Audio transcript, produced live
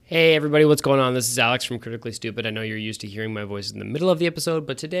Hey everybody, what's going on? This is Alex from Critically Stupid. I know you're used to hearing my voice in the middle of the episode,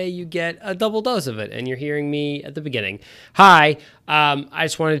 but today you get a double dose of it, and you're hearing me at the beginning. Hi, I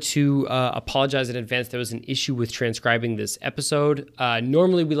just wanted to apologize in advance. There was an issue with transcribing this episode.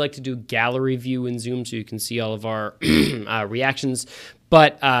 Normally we like to do gallery view in Zoom so you can see all of our reactions,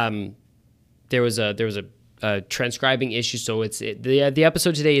 but there was a transcribing issue, so the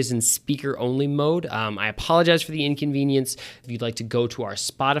episode today is in speaker only mode. I apologize for the inconvenience. If you'd like to go to our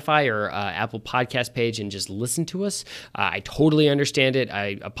Spotify or Apple Podcast page and just listen to us, I totally understand it.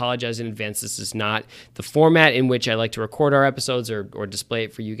 I apologize in advance. This is not the format in which I like to record our episodes or display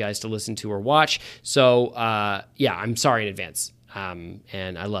it for you guys to listen to or watch. So yeah, I'm sorry in advance.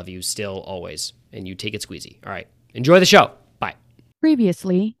 And I love you still always. And you take it squeezy. All right, enjoy the show. Bye.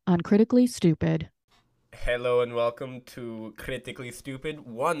 Previously on Critically Stupid. Hello and welcome to Critically Stupid,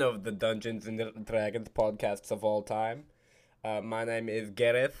 one of the Dungeons and Dragons podcasts of all time. My name is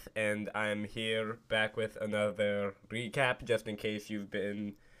Gareth, and I'm here back with another recap, just in case you've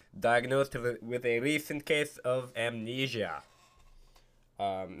been diagnosed with a recent case of amnesia.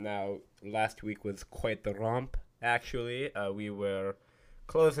 Now, last week was quite the romp, actually. We were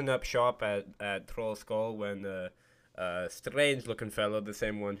closing up shop at Troll Skull when strange-looking fellow, the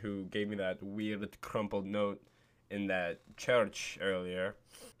same one who gave me that weird crumpled note in that church earlier.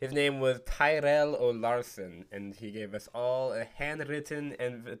 His name was Tyrell O'Larson, and he gave us all a handwritten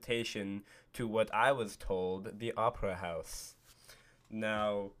invitation to what I was told, the Opera House.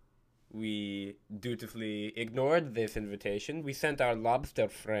 Now, we dutifully ignored this invitation. We sent our lobster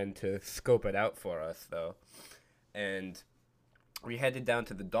friend to scope it out for us, though, and we headed down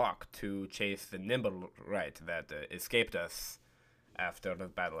to the dock to chase the nimble right that escaped us after the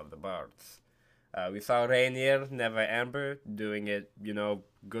Battle of the Bards. We saw Rainier, Never Amber, doing it,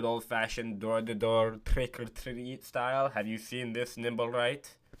 good old-fashioned door-to-door trick-or-treat style. Have you seen this nimble right?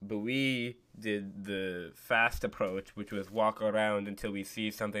 But we did the fast approach, which was walk around until we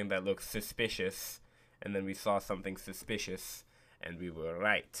see something that looks suspicious, and then we saw something suspicious, and we were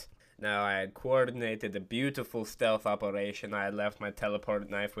right. Now, I had coordinated a beautiful stealth operation. I had left my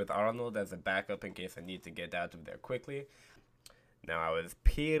teleport knife with Arnold as a backup in case I need to get out of there quickly. Now, I was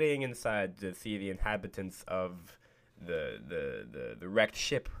peering inside to see the inhabitants of the wrecked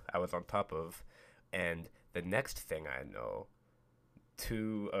ship I was on top of. And the next thing I know,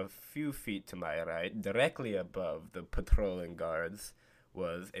 to a few feet to my right, directly above the patrolling guards,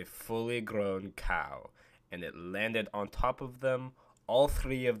 was a fully grown cow. And it landed on top of them. All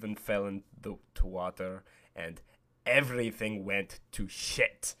three of them fell into water, and everything went to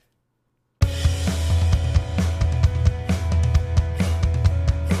shit.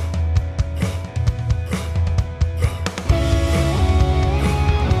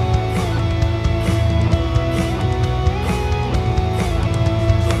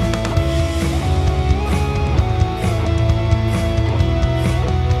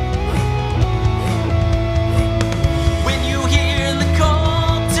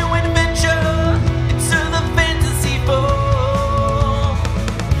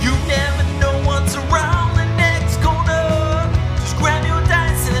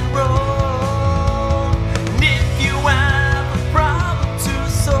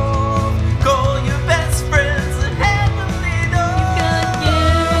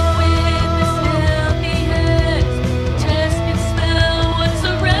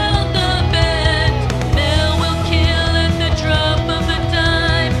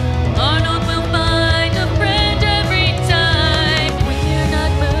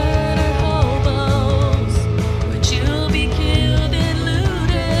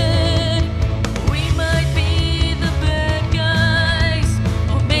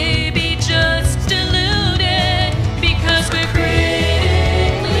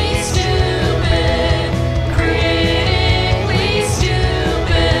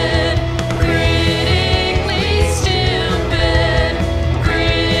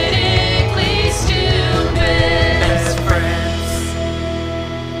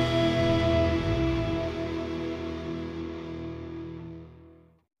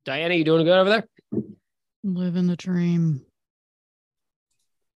 Diana, you doing good over there? Living the dream.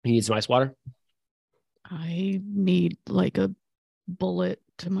 You need some ice water? I need like a bullet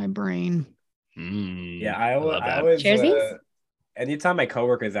to my brain. Yeah, I always anytime my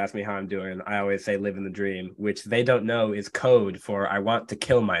coworkers ask me how I'm doing, I always say living the dream, which they don't know is code for I want to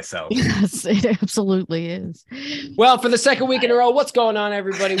kill myself. Yes, it absolutely is. Well, for the second week in a row, what's going on,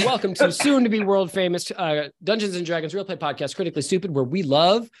 everybody? Welcome to soon-to-be world-famous Dungeons & Dragons Real Play Podcast, Critically Stupid, where we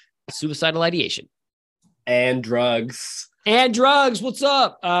love suicidal ideation. And drugs. And drugs. What's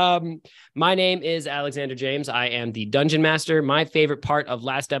up? My name is Alexander James. I am the Dungeon Master. My favorite part of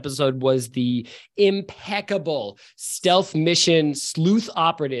last episode was the impeccable stealth mission sleuth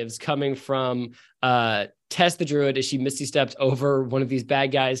operatives coming from Tess the Druid as she misty stepped over one of these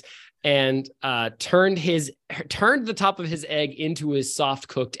bad guys and turned the top of his egg into a soft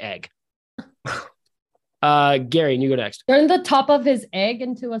cooked egg. Gary, and you go next. Turn the top of his egg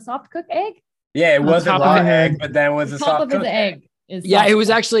into a soft cooked egg? Yeah, it was a top raw of egg, but then was a Top soft of his cooked egg. Is Yeah, soft. it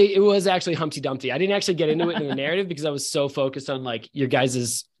was actually Humpty Dumpty. I didn't actually get into it in the narrative because I was so focused on like your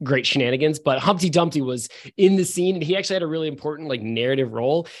guys' great shenanigans, but Humpty Dumpty was in the scene and he actually had a really important like narrative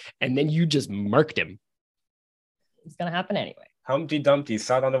role. And then you just murked him. It's gonna happen anyway. Humpty Dumpty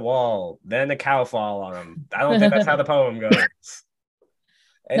sat on the wall, then a cow fall on him. I don't think that's how the poem goes.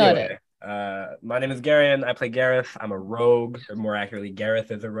 Anyway, my name is Garion. I play Gareth. I'm a rogue, or more accurately, Gareth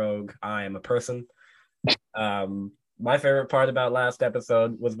is a rogue. I am a person. My favorite part about last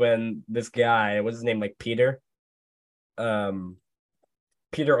episode was when this guy, what's his name, like Peter?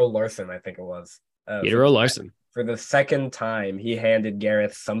 Peter O'Larson, I think it was. Peter O'Larson. For the second time, he handed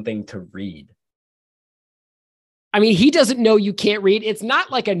Gareth something to read. I mean, he doesn't know you can't read. It's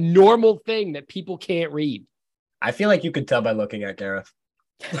not like a normal thing that people can't read. I feel like you could tell by looking at Gareth.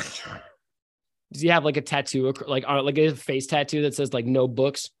 Does he have like a tattoo, like a face tattoo that says like no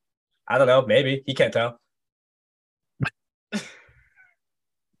books? I don't know. Maybe. He can't tell.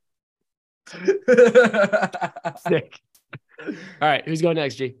 Sick. All right, who's going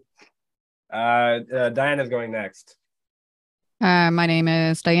next, G? Diana's going next. My name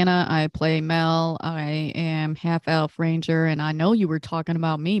is Diana. I play Mel. I am half elf ranger, and I know you were talking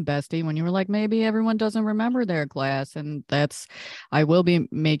about me, bestie, when you were like, maybe everyone doesn't remember their class, and I will be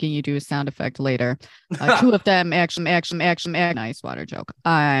making you do a sound effect later. Two of them, action, nice water joke.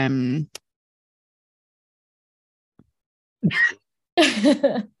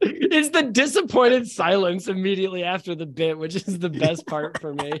 It's the disappointed silence immediately after the bit, which is the best part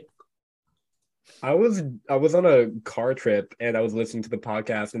for me. I was on a car trip and I was listening to the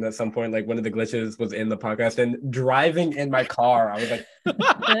podcast, and at some point, like one of the glitches was in the podcast, and driving in my car, I was like,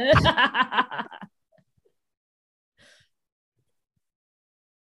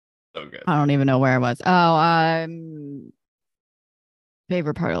 so good. I don't even know where I was. Oh,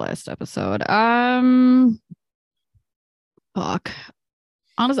 favorite part of last episode. Fuck.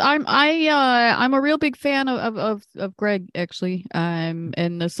 Honestly, I'm a real big fan of Greg, actually.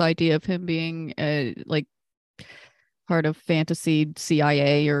 And this idea of him being like part of fantasy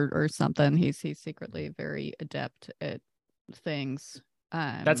CIA or something. He's secretly very adept at things.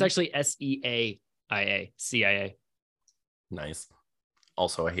 That's actually SEAIA, CIA. Nice.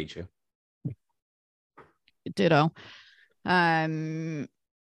 Also, I hate you. Ditto. That's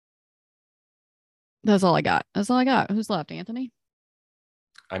all I got. Who's left? Anthony?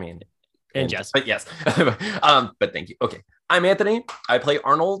 I mean, and Jess. But yes. But thank you. Okay. I'm Anthony. I play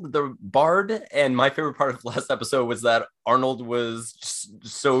Arnold, the bard. And my favorite part of last episode was that Arnold was just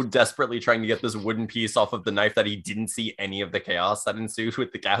so desperately trying to get this wooden piece off of the knife that he didn't see any of the chaos that ensued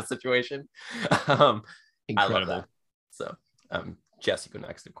with the gas situation. Incredible. I love that. So, Jess, you go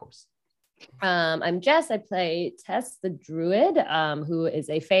next, of course. I'm Jess. I play Tess the Druid, who is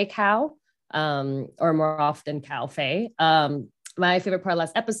a Fey cow, or more often cow Fey. My favorite part of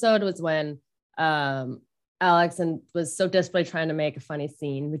last episode was when Alex was so desperately trying to make a funny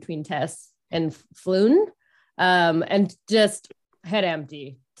scene between Tess and Floon, and just head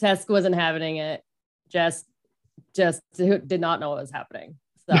empty. Tess wasn't having it. Just did not know what was happening.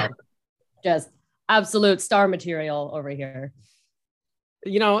 So just absolute star material over here.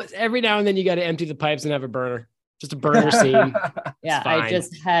 You know, every now and then you got to empty the pipes and have a burner. Just a burner scene. Yeah, I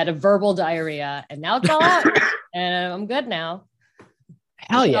just had a verbal diarrhea, and now it's all out, and I'm good now.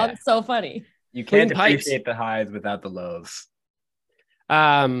 Hell yeah. It's so funny. You can't Clean appreciate the highs without the lows.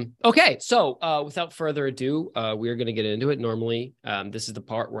 Okay, so without further ado, we are going to get into it. Normally, this is the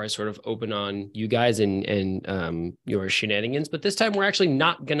part where I sort of open on you guys and your shenanigans, but this time we're actually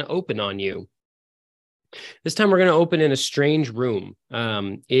not going to open on you. This time we're going to open in a strange room.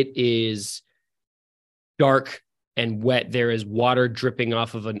 It is dark and wet. There is water dripping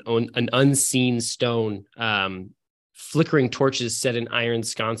off of an unseen stone. Flickering torches set in iron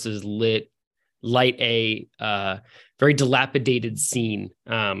sconces light a very dilapidated scene.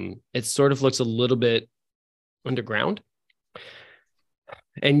 It sort of looks a little bit underground.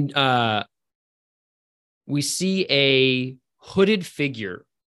 And we see a hooded figure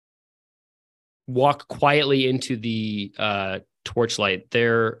walk quietly into the torchlight.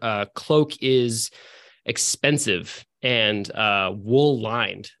 Their cloak is expensive and wool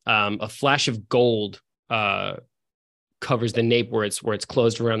lined. A flash of gold covers the nape where it's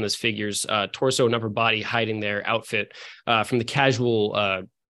closed around this figure's torso and upper body, hiding their outfit from the casual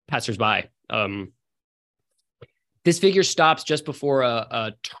passersby. This figure stops just before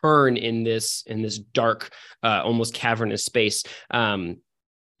a turn in this dark, almost cavernous space. And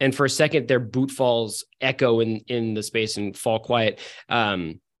for a second, their boot falls echo in the space and fall quiet.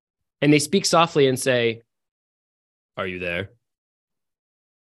 And they speak softly and say, "Are you there?"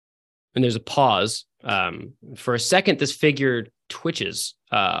 And there's a pause. For a second, this figure twitches,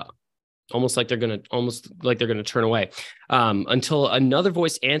 almost like they're gonna turn away, until another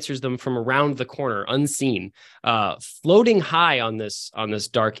voice answers them from around the corner, unseen, floating high on this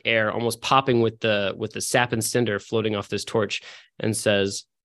dark air, almost popping with the sap and cinder floating off this torch, and says,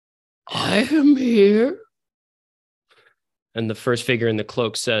 "I am here." And the first figure in the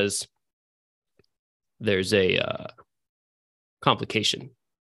cloak says, "There's a complication.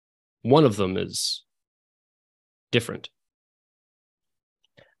 One of them is different."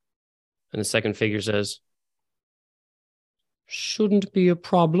 And the second figure says, "Shouldn't be a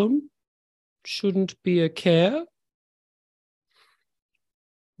problem. Shouldn't be a care.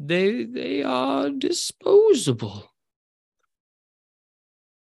 They are disposable.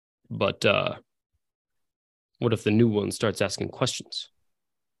 But what if the new one starts asking questions?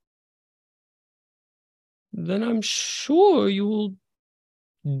 Then I'm sure you will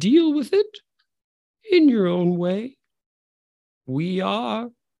deal with it in your own way. We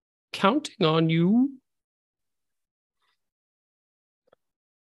are counting on you."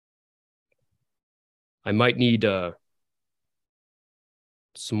 I might need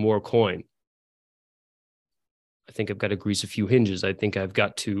some more coin. I think I've got to grease a few hinges. I think I've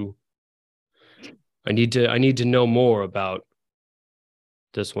got to. I need to know more about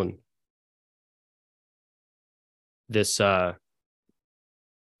this one. This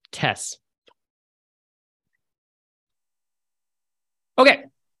Tess. Okay.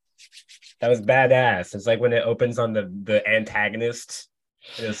 That was badass. It's like when it opens on the antagonist.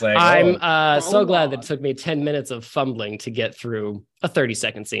 It's like, I'm so glad that it took me 10 minutes of fumbling to get through a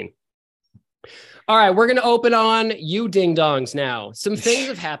 30-second scene. All right, we're going to open on you ding-dongs now. Some things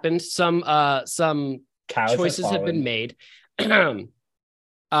have happened. Some choices have been made.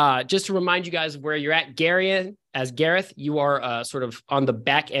 Just to remind you guys of where you're at, Gary, as Gareth, you are sort of on the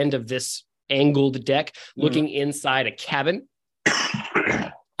back end of this angled deck, looking inside a cabin.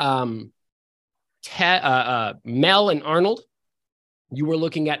 Mel and Arnold, you were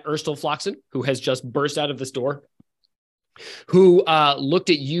looking at Urstel Floxen, who has just burst out of this door, who looked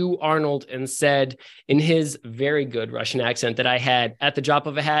at you, Arnold, and said in his very good Russian accent that I had at the drop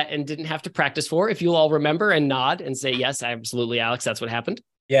of a hat and didn't have to practice for, if you'll all remember, and nod and say, "Yes, absolutely, Alex, that's what happened."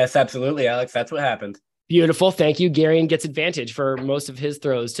 Yes, absolutely, Alex, that's what happened. Beautiful. Thank you. Garion gets advantage for most of his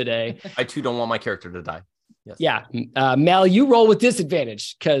throws today. I too don't want my character to die. Yes. Yeah. Mel, you roll with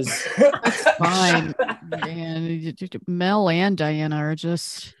disadvantage because Fine. Man, Mel and Diana are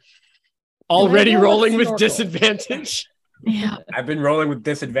just already rolling with disadvantage. Yeah, I've been rolling with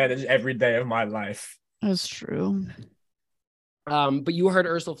disadvantage every day of my life. that's true. But you heard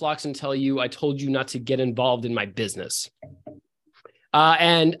Ursula Floxen tell you, "I told you not to get involved in my business."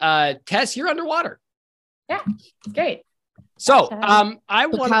 And Tess, you're underwater. Yeah, great. So I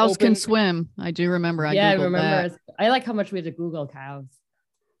The want cows open... can swim. I do remember. I I Googled remember. that. I like how much we had to Google cows.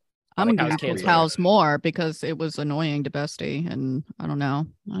 I'm The gonna cows Google can't swim. cows more because it was annoying to Bestie, and I don't know.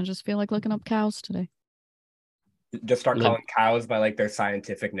 I just feel like looking up cows today. Just start calling cows by like their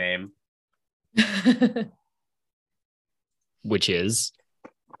scientific name. Which is?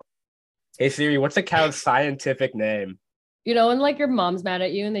 Hey Siri, what's a cow's scientific name? You know, when like your mom's mad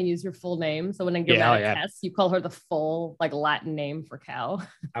at you and they use your full name. So when you're mad at Tess, you call her the full like Latin name for cow.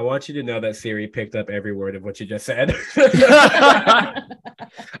 I want you to know that Siri picked up every word of what you just said.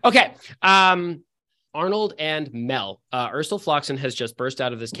 Okay. Arnold and Mel. Ursula Floxen has just burst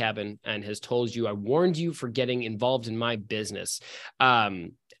out of this cabin and has told you, "I warned you for getting involved in my business."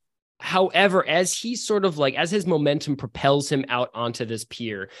 However, as he sort of like, as his momentum propels him out onto this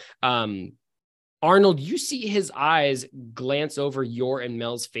pier, Arnold, you see his eyes glance over your and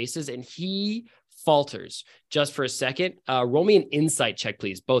Mel's faces, and he falters just for a second. Roll me an insight check,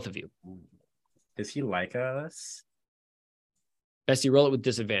 please, both of you. Does he like us? Bestie, roll it with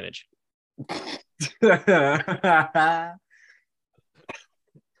disadvantage.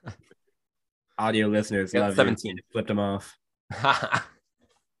 Audio listeners, Yeah, love 17. You. Flipped them off. I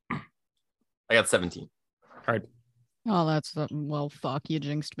got 17. Hard. Oh, that's well. Fuck, you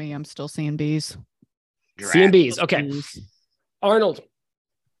jinxed me. I'm still seeing bees. Seeing bees. Okay. Bees. Arnold,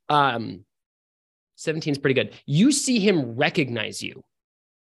 17 is pretty good. You see him recognize you.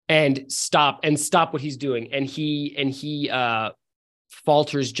 and stop what he's doing. And he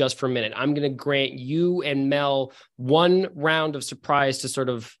falters just for a minute. I'm going to grant you and Mel one round of surprise to sort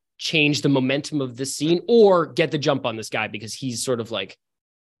of change the momentum of this scene or get the jump on this guy, because he's sort of like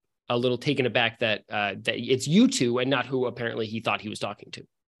a little taken aback that it's you two and not who apparently he thought he was talking to.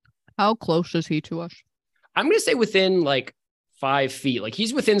 How close is he to us? I'm going to say within like 5 feet. Like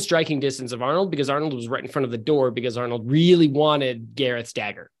he's within striking distance of Arnold, because Arnold was right in front of the door, because Arnold really wanted Gareth's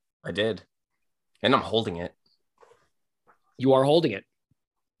dagger. I did. And I'm holding it. You are holding it.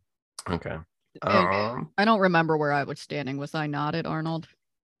 Okay. I don't remember where I was standing. Was I not at Arnold?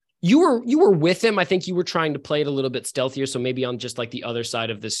 You were with him. I think you were trying to play it a little bit stealthier. So maybe on just like the other side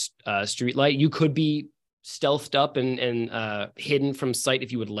of this street light, you could be stealthed up and hidden from sight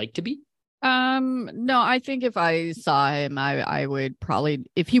if you would like to be. No, I think if I saw him, I would probably,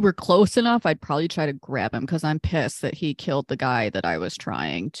 if he were close enough, I'd probably try to grab him, because I'm pissed that he killed the guy that I was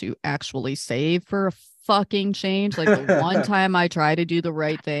trying to actually save for a fucking change. Like the one time I try to do the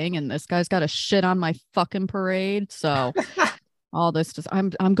right thing, and this guy's got a shit on my fucking parade. So all this just,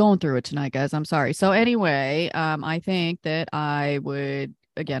 I'm going through it tonight, guys. I'm sorry. So anyway, I think that I would,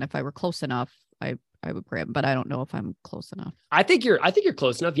 again, if I were close enough, I would grab him, but I don't know if I'm close enough. I think you're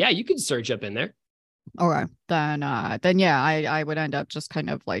close enough. Yeah, you could surge up in there. Okay, then yeah, I would end up just kind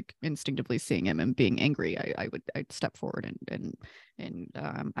of like instinctively seeing him and being angry. I'd step forward and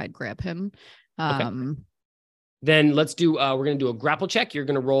I'd grab him. Okay. Then let's do. We're gonna do a grapple check. You're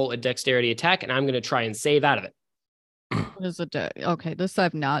gonna roll a dexterity attack, and I'm gonna try and save out of it. What is it? Okay, this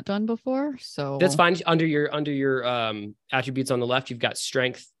I've not done before, so that's fine. Under your attributes on the left, you've got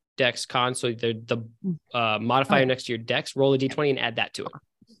strength, dex, con. So the modifier next to your dex. Roll a d20 and add that to it.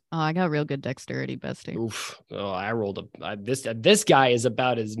 Oh, I got real good dexterity, bestie. Oof. Oh, I rolled this guy is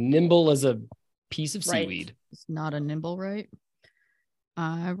about as nimble as a piece of seaweed. It's not a nimble, right?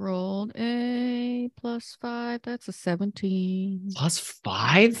 I rolled a +5. That's a 17.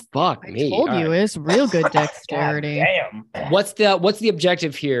 +5? Fuck me. I told you it's real good dexterity. Damn. What's the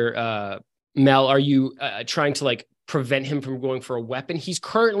objective here, Mel? Are you trying to like prevent him from going for a weapon? He's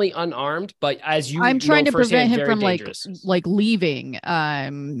currently unarmed, but as you I'm trying to prevent him from dangerous. like leaving,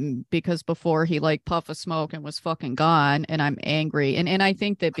 because before he like puffed a smoke and was fucking gone, and I'm angry, and I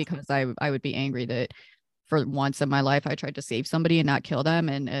think that because I would be angry that for once in my life I tried to save somebody and not kill them,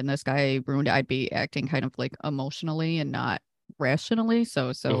 and this guy ruined it, I'd be acting kind of like emotionally and not rationally,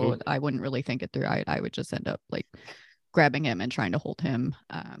 so I wouldn't really think it through. I would just end up like grabbing him and trying to hold him.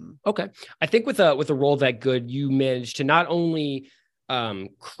 Okay. I think with a roll that good, you managed to not only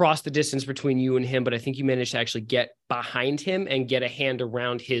cross the distance between you and him, but I think you managed to actually get behind him and get a hand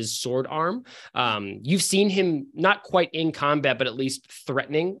around his sword arm. You've seen him not quite in combat, but at least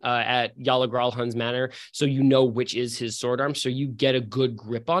threatening at Yala Gralhun's manor. So you know which is his sword arm. So you get a good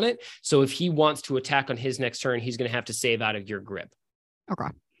grip on it. So if he wants to attack on his next turn, he's going to have to save out of your grip. Okay.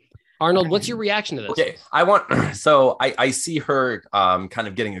 Arnold, what's your reaction to this? Okay, I see her kind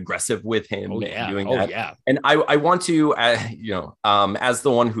of getting aggressive with him and doing that. Yeah. And I want to, as the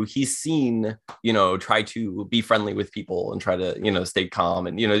one who he's seen, try to be friendly with people and try to, stay calm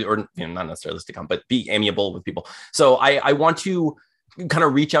and, not necessarily stay calm, but be amiable with people. So I want to kind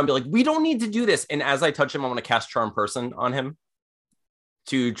of reach out and be like, we don't need to do this. And as I touch him, I want to cast Charm Person on him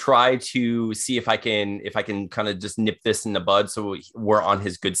to try to see if I can kind of just nip this in the bud, so we're on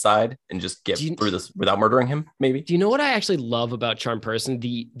his good side and just get through this without murdering him. Maybe. Do you know what I actually love about Charm Person?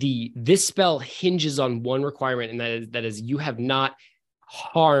 This spell hinges on one requirement, and that is you have not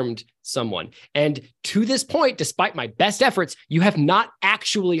harmed someone. And to this point, despite my best efforts, you have not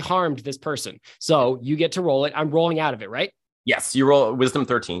actually harmed this person. So you get to roll it. I'm rolling out of it, right? Yes, you roll Wisdom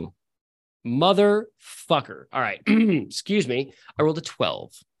 13. Motherfucker. All right. Excuse me. I rolled a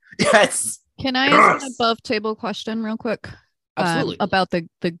 12. Yes. Can I ask an above table question real quick? Absolutely. About the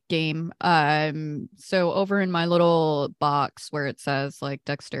game. So over in my little box where it says like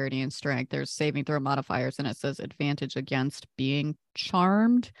dexterity and strength, there's saving throw modifiers, and it says advantage against being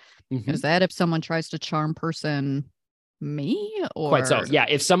charmed. Mm-hmm. Is that if someone tries to charm person me? Or quite so? Yeah.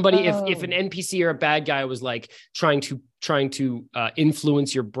 If somebody, if an NPC or a bad guy was like trying to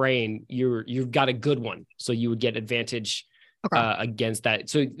influence your brain, you've got a good one, so you would get advantage against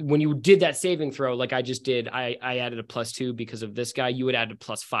that. So when you did that saving throw, like I just did, I added a +2 because of this guy. You would add a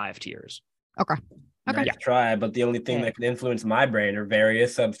 +5 to yours. Okay. Nice try, but the only thing that could influence my brain are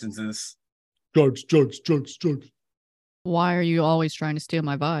various substances. Drugs. Why are you always trying to steal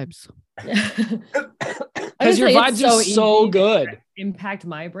my vibes? Because your vibes are so good. Impact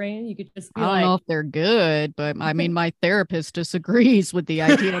my brain. You could just be I don't know if they're good, but I mean, my therapist disagrees with the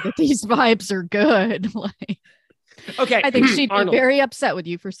idea that these vibes are good. Like, Okay. I think she'd be Arnold. very upset with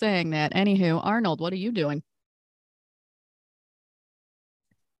you for saying that. Anywho, Arnold, what are you doing?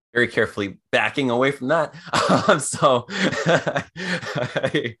 Very carefully backing away from that. So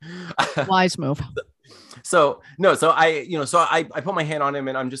Wise move. so I put my hand on him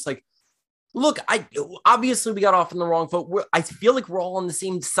and I'm just like, look, I obviously we got off on the wrong foot. I feel like we're all on the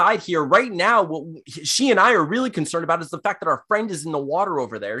same side here right now. What she and I are really concerned about is the fact that our friend is in the water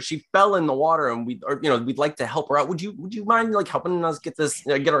over there. She fell in the water, and we'd like to help her out. Would you mind like helping us get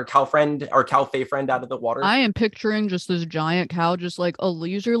our cow fey friend out of the water? I am picturing just this giant cow, just like a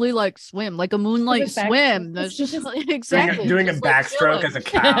leisurely like swim, like a moonlight swim. That's just like, exactly doing a just, like, backstroke chilling. as a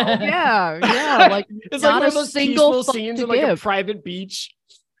cow. Yeah, like It's like not one a of those single peaceful fuck scenes to on like a give. private beach.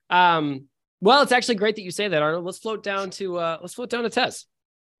 Well, it's actually great that you say that, Arnold. Let's float down to Tess.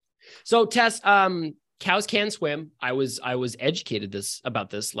 So Tess, cows can swim. I was educated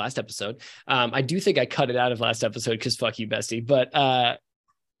about this last episode. I do think I cut it out of last episode because fuck you, bestie. But that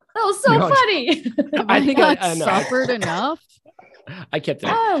was so funny. I think I suffered enough. I kept it.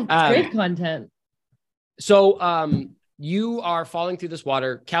 Oh, great content. So you are falling through this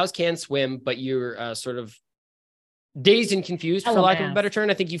water. Cows can swim, but you're sort of dazed and confused, for lack of a better term.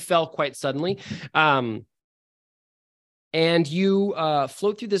 I think you fell quite suddenly. And you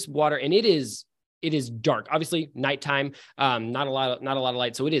float through this water, and it is dark. Obviously, nighttime, not a lot of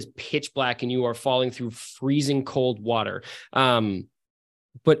light. So it is pitch black, and you are falling through freezing cold water.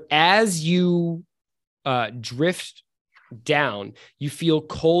 But as you drift down, you feel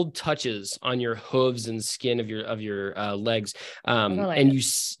cold touches on your hooves and skin of your legs, and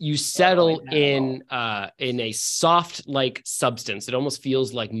you settle in a soft like substance. It almost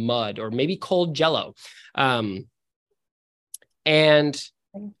feels like mud or maybe cold jello, and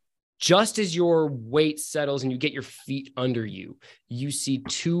just as your weight settles and you get your feet under you, you see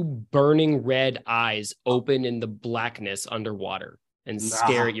two burning red eyes open in the blackness underwater and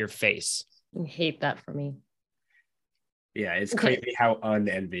stare at your face. I hate that for me. Yeah, it's crazy how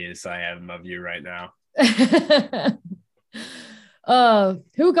unenvious I am of you right now.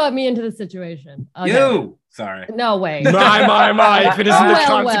 Who got me into this situation? Okay. You! Sorry. No way. My. If it isn't the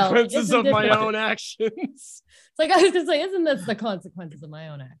consequences Isn't of this my the- own actions. It's like I was gonna say, isn't this the consequences of my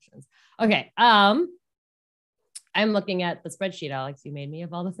own actions? Okay. I'm looking at the spreadsheet, Alex, you made me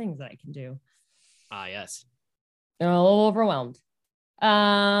of all the things that I can do. Ah, yes. I'm a little overwhelmed.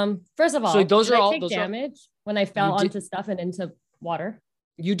 First of all, So those did are I all- take those are- damage when I fell You did- onto stuff and into water.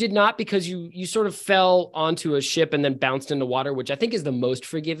 You did not, because you sort of fell onto a ship and then bounced into water, which I think is the most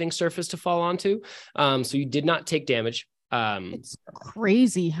forgiving surface to fall onto. So you did not take damage. It's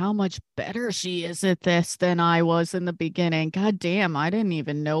crazy how much better she is at this than I was in the beginning. God damn, I didn't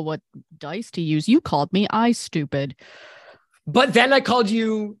even know what dice to use. You called me stupid. But then I called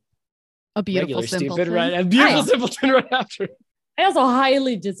you A beautiful regular simpleton. stupid, right? A beautiful simpleton right after. I also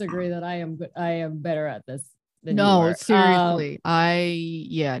highly disagree that I am better at this than you No, are. seriously.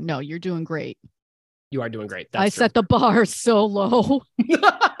 No, you're doing great. You are doing great. I That's set the bar so low.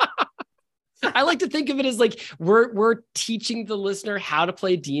 I like to think of it as like we're teaching the listener how to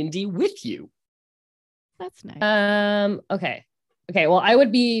play D&D with you. That's nice. Okay. Well, I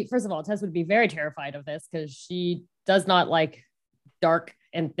would be, first of all, Tess would be very terrified of this because she does not like dark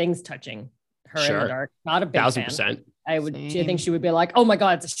and things touching her in the dark. Not a big 1000%. I think she would be like, oh my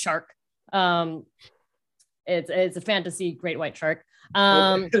God, it's a shark. It's a fantasy great white shark.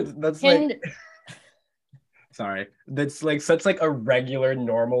 That's sorry. That's like such like a regular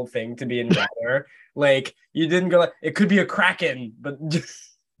normal thing to be in water. Like you didn't go like, it could be a kraken, but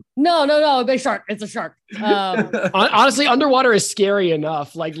just no, a big shark. It's a shark. Honestly, underwater is scary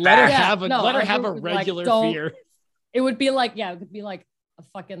enough. Like let her have a like, regular fear. It would be like, it could be like a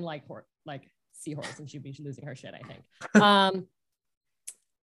fucking like seahorse, and she'd be losing her shit, I think.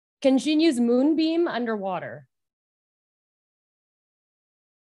 Can she use moonbeam underwater?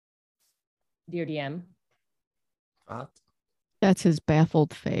 Dear DM. That's his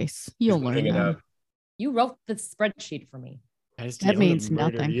baffled face. You'll He's learn looking it that. up. You wrote the spreadsheet for me. That means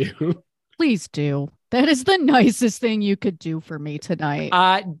nothing. You. Please do. That is the nicest thing you could do for me tonight.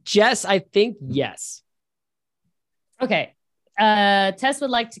 Jess, I think yes. Okay. Tess would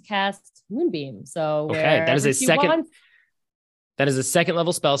like to cast Moonbeam. So okay, that is a second. Wants. That is a second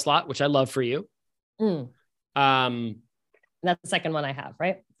level spell slot, which I love for you. That's the second one I have,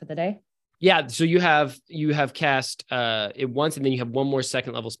 right, for the day. Yeah, so you have cast it once, and then you have one more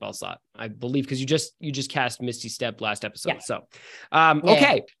second level spell slot, I believe, because you just cast Misty Step last episode. Yeah. So,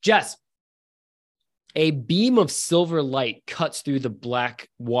 okay, Jess. A beam of silver light cuts through the black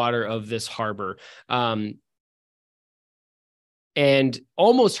water of this harbor. and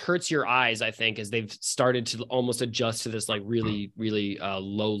almost hurts your eyes, I think, as they've started to almost adjust to this like really, really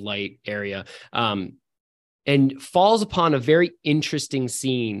low light area, and falls upon a very interesting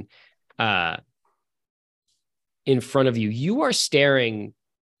scene in front of you. You are staring,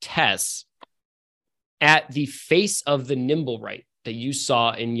 Tess, at the face of the Nimblewright that you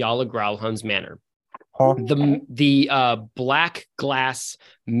saw in Yala Growlhun's manor. The black glass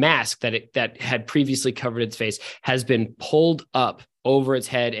mask that had previously covered its face has been pulled up over its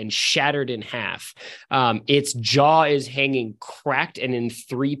head and shattered in half. Its jaw is hanging cracked and in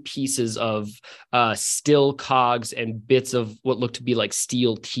 3 pieces of steel cogs and bits of what look to be like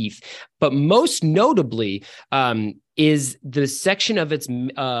steel teeth. But most notably is the section of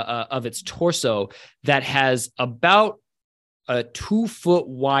its torso that has about a 2-foot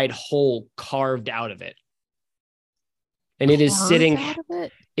wide hole carved out of it. And it is sitting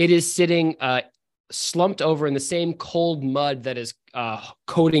slumped over in the same cold mud that is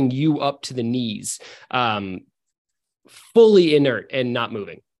coating you up to the knees, fully inert and not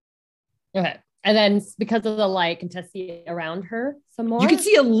moving. Okay. And then because of the light, can Tess see around her some more? You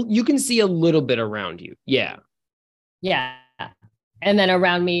can see a little bit around you. Yeah. Yeah. And then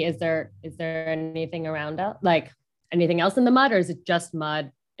around me, is there anything around us? Like anything else in the mud, or is it just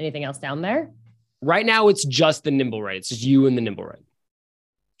mud? Anything else down there? Right now, it's just the Nimblewright. It's just you and the Nimblewright.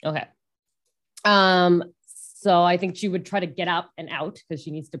 Okay. So I think she would try to get up and out because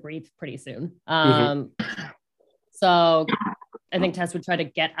she needs to breathe pretty soon. So I think Tess would try to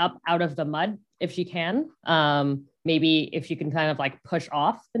get up out of the mud if she can. Maybe if you can kind of like push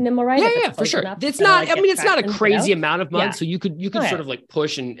off the Nimblewright. Yeah, for sure. It's not, like, it's not a crazy amount of mud. So you could sort of like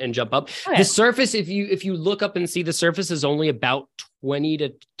push and jump up. Okay. The surface, if you look up and see, the surface is only about 20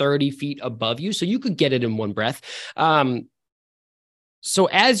 to 30 feet above you. So you could get it in one breath. So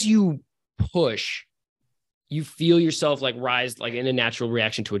as you push, you feel yourself like rise, like in a natural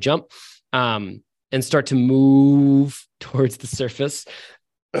reaction to a jump, and start to move towards the surface.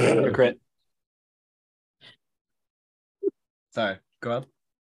 Crit. Sorry, go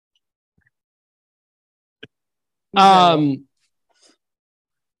on.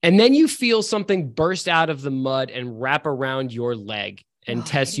 And then you feel something burst out of the mud and wrap around your leg. And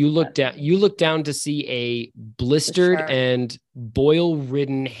Tess, you look down to see a blistered and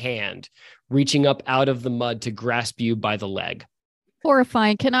boil-ridden hand reaching up out of the mud to grasp you by the leg.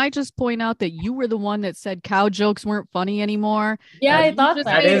 Horrifying. Can I just point out that you were the one that said cow jokes weren't funny anymore? Yeah, I thought that.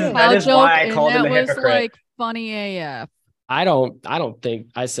 That is why I called him a hypocrite. That was like funny AF. I don't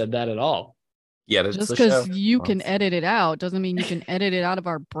think I said that at all. Yeah, that's just because you can edit it out doesn't mean you can edit it out of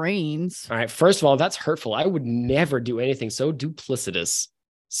our brains. All right. First of all, that's hurtful. I would never do anything so duplicitous,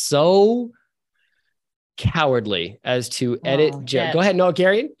 so cowardly as to edit. Go ahead. No,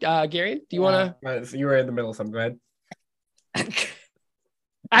 Gary. Gary, do you want to? You were in the middle, so go ahead.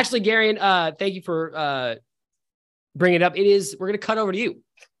 Actually, Gary, thank you for bringing it up. We're going to cut over to you.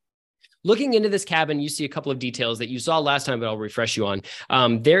 Looking into this cabin, you see a couple of details that you saw last time, but I'll refresh you on.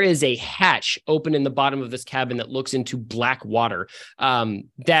 There is a hatch open in the bottom of this cabin that looks into black water.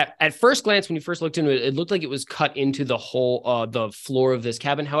 That at first glance, when you first looked into it, it looked like it was cut into the whole, the floor of this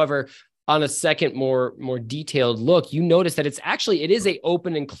cabin. However, on a second, more detailed look, you notice that it is a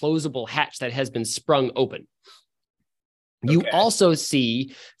open and closable hatch that has been sprung open. You also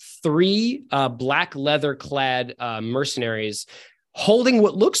see 3 black leather clad mercenaries holding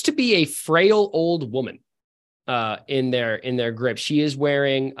what looks to be a frail old woman in their grip. She is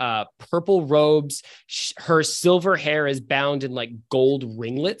wearing purple robes. Her silver hair is bound in like gold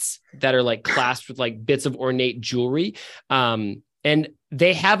ringlets that are like clasped with like bits of ornate jewelry. And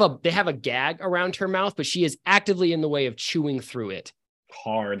they have a gag around her mouth, but she is actively in the way of chewing through it.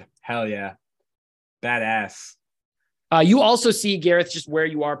 Hard. Hell yeah. Badass. You also see, Gareth, just where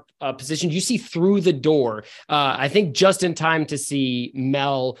you are positioned. You see through the door, I think just in time to see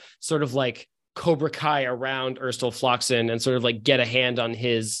Mel sort of like Cobra Kai around Erstal Floxen and sort of like get a hand on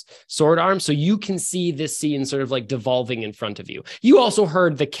his sword arm. So you can see this scene sort of like devolving in front of you. You also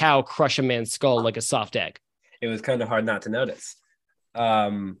heard the cow crush a man's skull like a soft egg. It was kind of hard not to notice.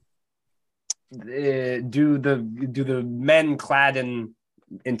 Do the men clad in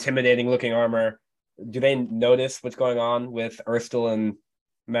intimidating looking armor, do they notice what's going on with Erstal and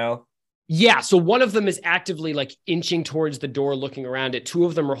Mel? Yeah, so one of them is actively like inching towards the door, looking around it. 2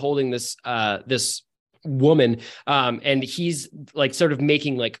 of them are holding this woman, and he's like sort of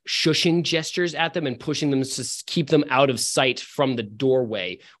making like shushing gestures at them and pushing them to keep them out of sight from the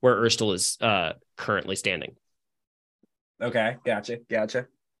doorway where Erstal is currently standing. Okay, gotcha.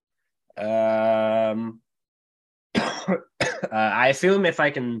 I assume if I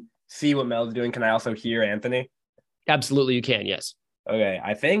can see what Mel's doing, can I also hear Anthony? Absolutely, you can. Yes. Okay,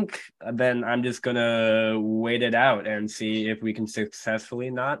 I think then I'm just gonna wait it out and see if we can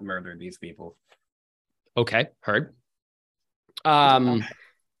successfully not murder these people. Okay, heard.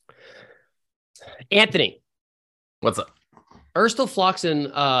 Anthony, What's up? Urstel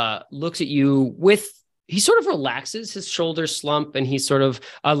Floxen looks at you with, he sort of relaxes, his shoulders slump, and he sort of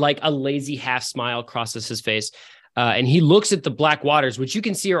like a lazy half smile crosses his face. And he looks at the black waters, which you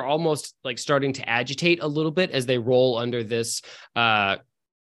can see are almost like starting to agitate a little bit as they roll under this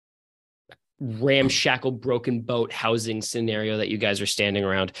ramshackle broken boat housing scenario that you guys are standing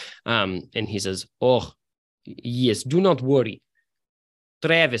around. And he says, "Oh, yes, do not worry.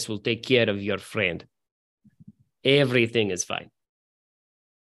 Travis will take care of your friend. Everything is fine.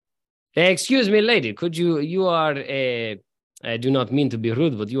 Excuse me, lady, could you are I do not mean to be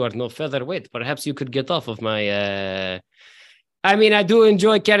rude, but you are no featherweight. Perhaps you could get off of my I mean, I do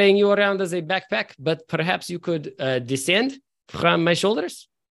enjoy carrying you around as a backpack, but perhaps you could descend from my shoulders."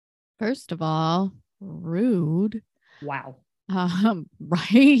 First of all, rude. Wow. Right?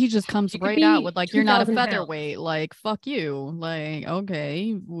 He just comes You could right out be with like, you're not a 2,000 pounds. featherweight. Like, fuck you. Like,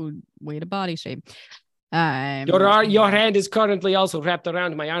 okay, way to body shape. Your hand is currently also wrapped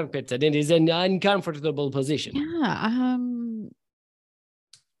around my armpit, and it is an uncomfortable position. Yeah.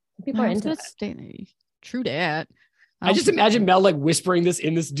 People are I was into gonna that. true that. I just imagine Mel like whispering this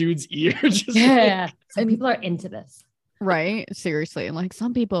in this dude's ear. Just Yeah. Some people are into this. Right? Seriously. Like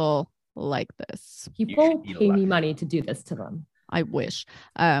some people like this. People eat a pay lot. me money to do this to them. I wish.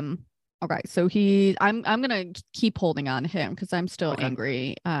 Okay, so I'm gonna keep holding on to him because I'm still Okay.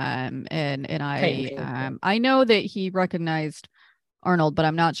 angry. And Okay. I know that he recognized Arnold, but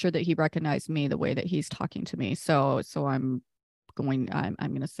I'm not sure that he recognized me the way that he's talking to me. So I'm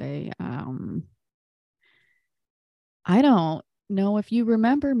gonna say, I don't know if you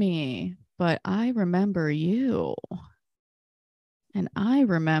remember me, but I remember you. And I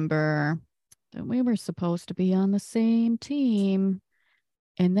remember that we were supposed to be on the same team.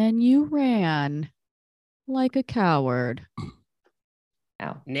 And then you ran like a coward.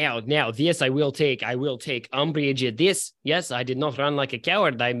 Ow. Now, this I will take umbrage at this. Yes, I did not run like a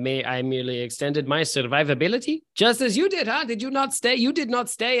coward. I merely extended my survivability, just as you did, huh? Did you not stay? You did not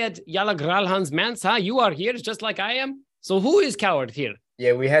stay at Yala Gralhan's manse, huh? You are here just like I am. So who is coward here?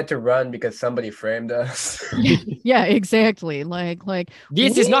 Yeah, we had to run because somebody framed us. Yeah, exactly. Like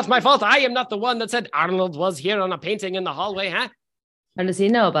This is not my fault. I am not the one that said Arnold was here on a painting in the hallway, huh? How does he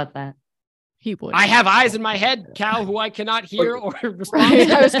know about that? he would. I have eyes in my head, cow, who I cannot hear or respond Right.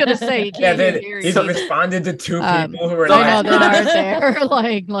 to. I was gonna say he Yeah, can't hear he's you. responded to two people who were I know like, that aren't there.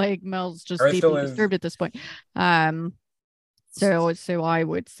 like Mel's just Ursula deeply is- disturbed at this point. So I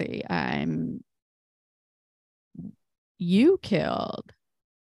would say you killed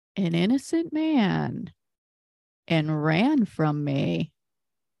an innocent man and ran from me.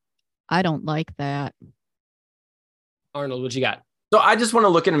 I don't like that. Arnold, what you got? So I just want to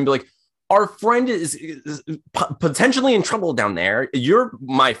look at him and be like, our friend is potentially in trouble down there. You're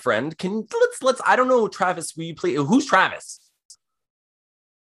my friend. Let's I don't know, Travis, will you please? Who's Travis?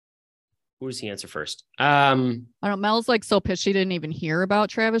 Who does he answer first? I don't know. Mel's like so pissed she didn't even hear about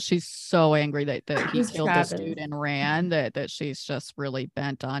Travis. She's so angry that he Who's killed Travis? this dude and ran that she's just really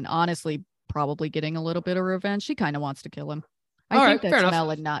bent on honestly probably getting a little bit of revenge. She kind of wants to kill him. I All think right, fair that's enough.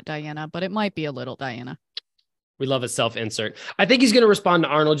 Mel and not Diana, but it might be a little Diana. We love a self-insert. I think he's going to respond to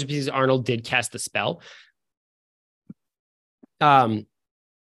Arnold just because Arnold did cast the spell. Arnold,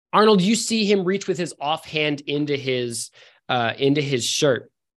 you see him reach with his offhand into his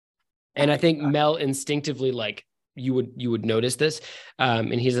shirt. And I think Mel instinctively, like, you would notice this.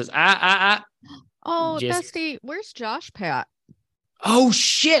 And he says, Oh, Just- bestie, where's Josh Pat? oh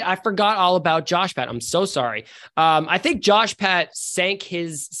shit, I forgot all about Josh Pat. I'm so sorry. I think Josh Pat sank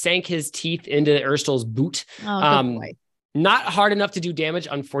his teeth into Erstel's boot. Oh, good boy. Not hard enough to do damage,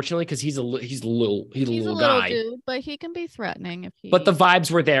 unfortunately, because he's a little guy. Dude, but he can be threatening if he. But the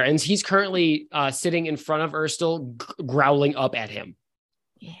vibes were there, and he's currently sitting in front of Erstel, growling up at him.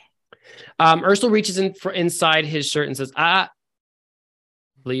 Yeah. Erstel reaches inside his shirt and says,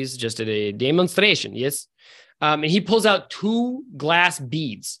 please, just a demonstration, yes? And he pulls out 2 glass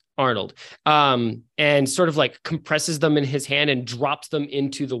beads, Arnold, and sort of like compresses them in his hand and drops them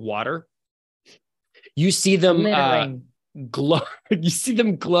into the water. You see them Glittering. glow. You see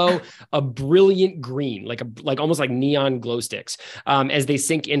them glow a brilliant green, like almost like neon glow sticks, as they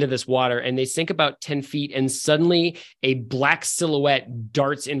sink into this water. And they sink about 10 feet, and suddenly a black silhouette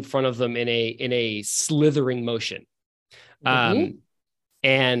darts in front of them in a slithering motion. Really?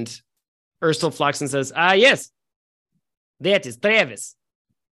 And Ursula Floxen says, yes, that is Travis.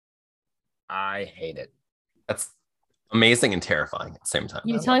 I hate it. That's Amazing and terrifying at the same time.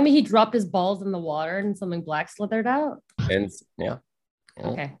 You telling me he dropped his balls in the water and something black slithered out? And yeah.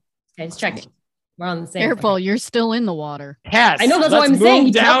 Okay, just checking. We're on the same. Careful, you're still in the water. Tess, I know, that's what I'm saying.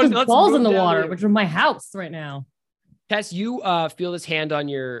 He dropped his let's balls move in the down water, here. which are my house right now. Tess, you feel this hand on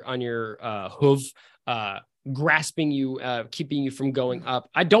your hoof, grasping you, keeping you from going up.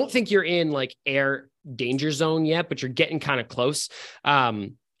 I don't think you're in like air danger zone yet, but you're getting kind of close.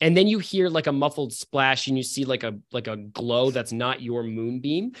 And then you hear like a muffled splash, and you see like a glow that's not your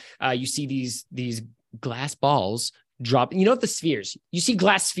moonbeam. You see these glass balls drop. You know what the spheres? You see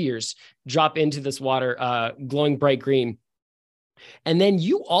glass spheres drop into this water, glowing bright green. And then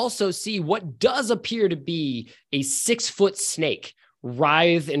you also see what does appear to be a 6-foot snake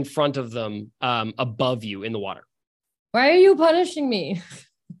writhe in front of them, above you in the water. Why are you punishing me?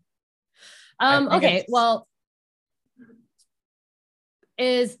 Okay, well,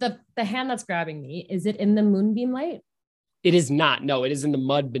 is the hand that's grabbing me, is it in the moonbeam light? It is not. No, it is in the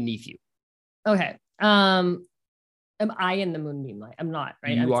mud beneath you. Okay. Am I in the moonbeam light? I'm not,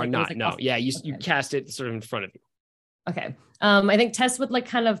 right? You are not. No. Yeah, you cast it sort of in front of you. Okay. I think Tess would like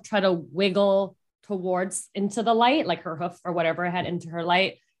kind of try to wiggle towards into the light, like her hoof or whatever had into her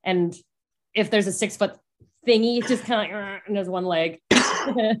light. And if there's a 6-foot thingy, it's just kind of and there's one leg.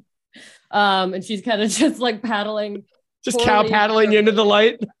 And she's kind of just like paddling. Just cow paddling into the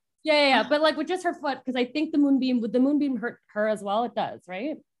light. Yeah. But like with just her foot, because I think would the moonbeam hurt her as well? It does,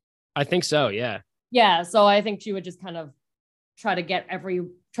 right? I think so, yeah. Yeah. So I think she would just kind of try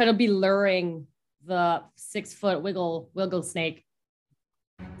to be luring the 6-foot wiggle snake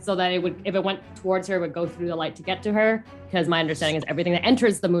so that it would, if it went towards her, it would go through the light to get to her. Because my understanding is everything that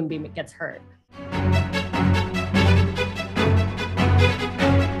enters the moonbeam, it gets hurt.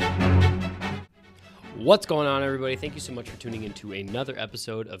 What's going on, everybody? Thank you so much for tuning into another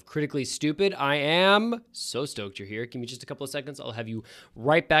episode of Critically Stupid. I am so stoked you're here. Give me just a couple of seconds. I'll have you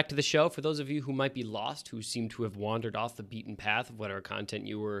right back to the show. For those of you who might be lost, who seem to have wandered off the beaten path of whatever content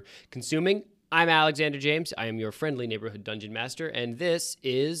you were consuming, I'm Alexander James. I am your friendly neighborhood dungeon master, and this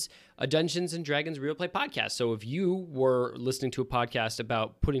is a Dungeons & Dragons real play podcast. So if you were listening to a podcast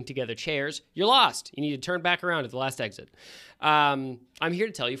about putting together chairs, you're lost. You need to turn back around at the last exit. I'm here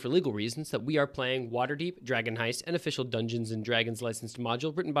to tell you, for legal reasons, that we are playing Waterdeep, Dragon Heist, an official Dungeons & Dragons licensed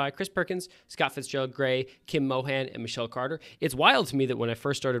module written by Chris Perkins, Scott Fitzgerald Gray, Kim Mohan, and Michelle Carter. It's wild to me that when I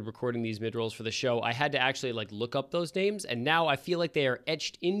first started recording these mid-rolls for the show, I had to actually look up those names, and now I feel like they are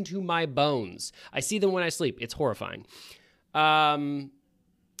etched into my bones. I see them when I sleep. It's horrifying.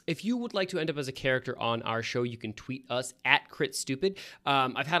 If you would like to end up as a character on our show, you can tweet us at CritStupid.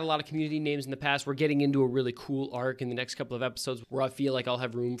 I've had a lot of community names in the past. We're getting into a really cool arc in the next couple of episodes where I feel like I'll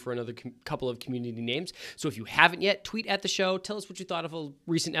have room for another couple of community names. So if you haven't yet, tweet at the show. Tell us what you thought of a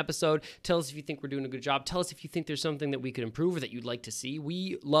recent episode. Tell us if you think we're doing a good job. Tell us if you think there's something that we could improve or that you'd like to see.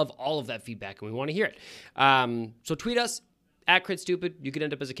 We love all of that feedback, and we want to hear it. So tweet us at CritStupid. You could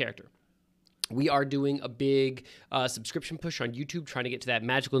end up as a character. We are doing a big subscription push on YouTube, trying to get to that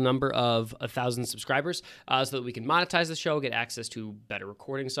magical number of 1,000 subscribers so that we can monetize the show, get access to better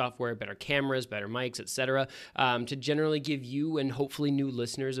recording software, better cameras, better mics, etc., to generally give you and hopefully new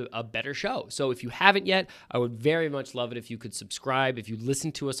listeners a better show. So if you haven't yet, I would very much love it if you could subscribe. If you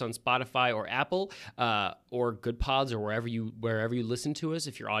listen to us on Spotify or Apple or Good Pods or wherever you listen to us,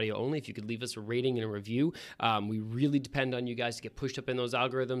 if you're audio only, if you could leave us a rating and a review. We really depend on you guys to get pushed up in those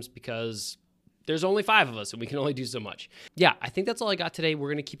algorithms because there's only 5 of us and we can only do so much. Yeah, I think that's all I got today. We're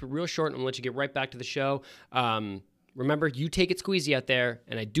going to keep it real short and I'm going to let you get right back to the show. Remember, you take it squeezy out there,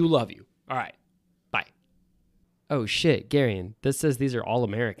 and I do love you. All right, bye. Oh shit, Garion, this says these are all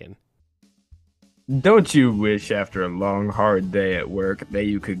American. Don't you wish after a long, hard day at work that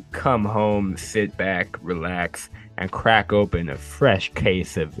you could come home, sit back, relax, and crack open a fresh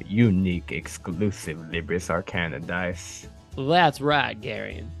case of unique, exclusive Libris Arcana dice? That's right,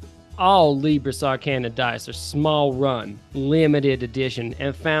 Garion. All Libris Arcana dice are small run, limited edition,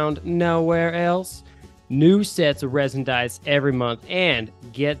 and found nowhere else. New sets of resin dice every month, and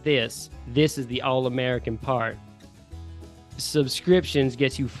get this is the all-American part. Subscriptions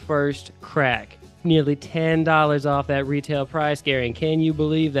get you first crack. Nearly $10 off that retail price, Garion. Can you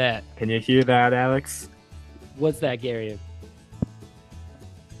believe that? Can you hear that, Alex? What's that, Garion?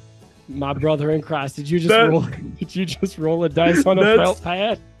 My brother in Christ, did you just roll a dice on a felt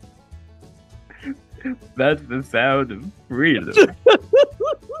pad? That's the sound of freedom.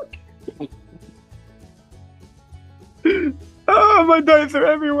 Oh, my dice are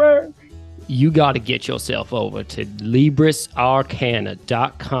everywhere. You got to get yourself over to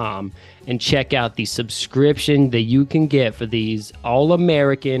LibrisArcana.com and check out the subscription that you can get for these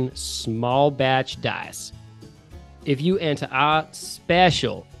all-American small batch dice. if you enter our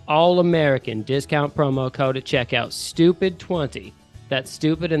special all-American discount promo code at checkout, stupid20, that's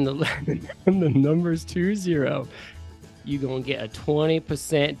stupid and the number's 20, you're going to get a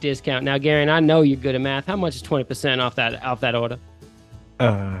 20% discount. Now, Garen, I know you're good at math. How much is 20% off that order?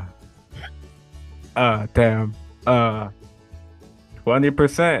 Damn.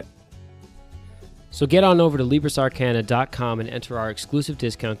 20%. So get on over to LibrisArcana.com and enter our exclusive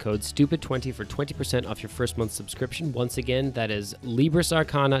discount code STUPID20 for 20% off your first month subscription. Once again, that is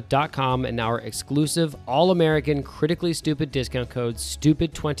LibrisArcana.com and our exclusive all-American critically stupid discount code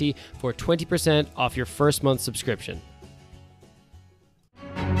STUPID20 for 20% off your first month subscription.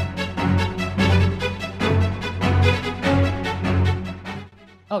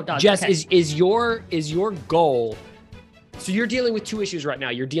 Oh, dodge. Jess, okay. is your goal? So you're dealing with two issues right now.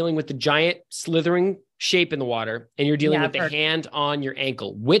 You're dealing with the giant slithering shape in the water, and you're dealing with the hand on your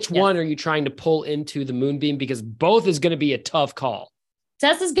ankle. Which one are you trying to pull into the moonbeam? Because both is going to be a tough call.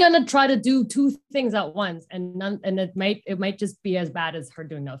 Tess is gonna try to do two things at once, and it might just be as bad as her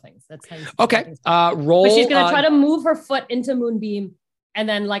doing no things. That's okay. Roll. But she's gonna try to move her foot into moonbeam, and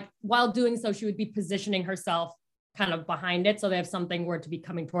then like while doing so, she would be positioning herself kind of behind it, so they have something where to be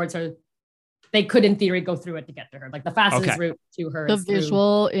coming towards her. They could, in theory, go through it to get to her. Like the fastest route to her. The is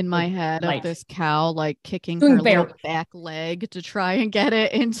visual in my head light. of this cow like kicking Doing her little back leg to try and get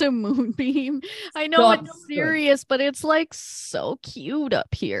it into moonbeam. I know it's serious, but it's like so cute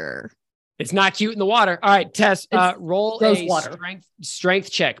up here. It's not cute in the water. All right, Tess, roll a water. strength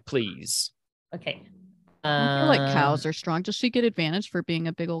check, please. Okay. I feel like cows are strong. Does she get advantage for being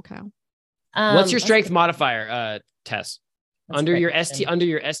a big old cow? What's your strength modifier, Tess? Under your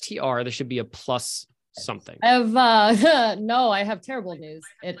STR, there should be a plus something. I have no, I have terrible news.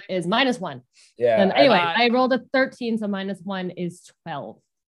 It is -1. Yeah. And anyway, I rolled a 13, so -1 is 12.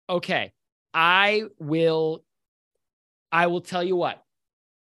 Okay. I will tell you what.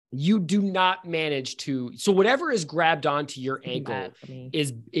 You do not manage to. So whatever is grabbed onto your ankle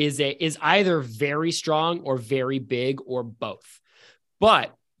is either very strong or very big or both.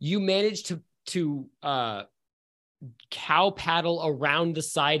 But you manage to cow paddle around the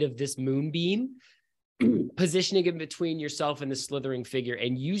side of this moonbeam, positioning it between yourself and the slithering figure,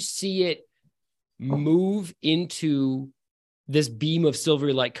 and you see it move into this beam of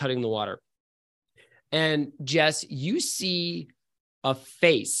silvery light cutting the water. And Jess, you see a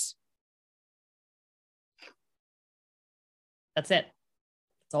face. That's it.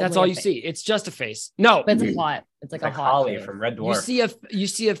 That's all you see. It's just a face. No, but it's hot. It's like a hot Holly face. from Red Dwarf. You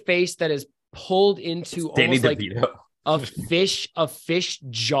see a face that is pulled into almost like a fish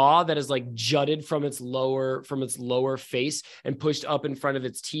jaw that is like jutted from its lower face and pushed up in front of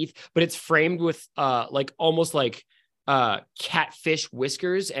its teeth, but it's framed with like almost like catfish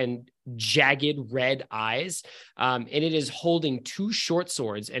whiskers and jagged red eyes, and it is holding two short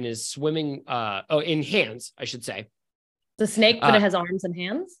swords and is swimming in hands, I should say. The snake, but it has arms and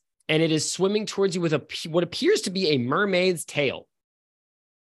hands, and it is swimming towards you with what appears to be a mermaid's tail.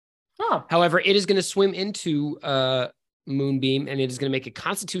 Oh. However, it is going to swim into Moonbeam, and it is going to make a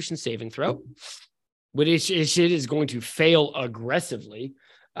Constitution saving throw, which it is going to fail aggressively.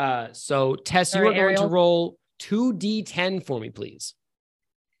 So, Tess, you are going to roll 2d10 for me, please.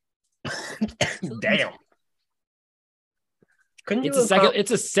 Damn.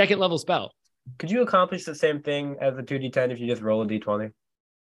 It's a second level spell. Could you accomplish the same thing as a 2d10 if you just roll a d20?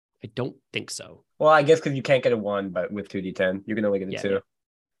 I don't think so. Well, I guess because you can't get a 1, but with 2d10, you can only get a 2. Yeah.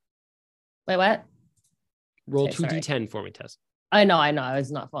 Wait, what? Roll 2d10 for me, Tess. I know. I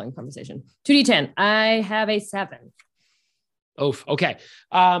was not following the conversation. 2d10. I have a 7. Oh, okay.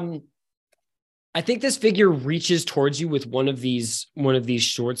 I think this figure reaches towards you with one of these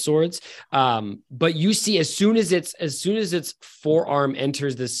short swords. But you see, as soon as its forearm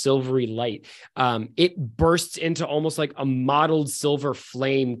enters the silvery light, it bursts into almost like a mottled silver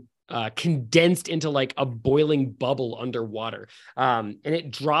flame, condensed into like a boiling bubble underwater. And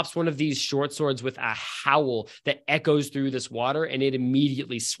it drops one of these short swords with a howl that echoes through this water, and it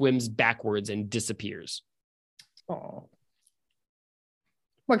immediately swims backwards and disappears. Oh,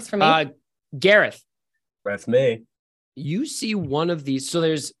 works for me. Gareth. That's me. You see one of these. So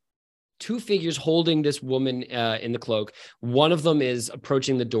there's two figures holding this woman in the cloak. One of them is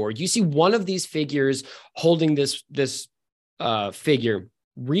approaching the door. You see one of these figures holding this figure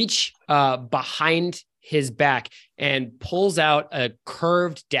reach behind his back and pulls out a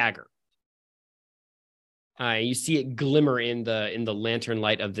curved dagger. You see it glimmer in the lantern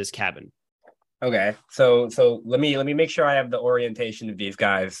light of this cabin. Okay, so let me make sure I have the orientation of these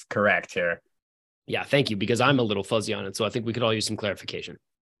guys correct here. Yeah, thank you, because I'm a little fuzzy on it, so I think we could all use some clarification.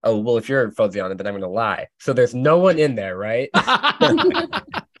 Oh, well, if you're fuzzy on it, then I'm going to lie. So there's no one in there, right?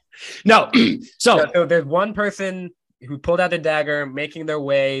 No. So So there's one person who pulled out a dagger, making their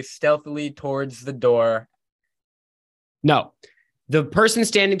way stealthily towards the door. no, the person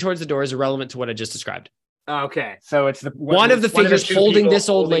standing towards the door is irrelevant to what I just described. Okay. So it's One of the figures two holding people this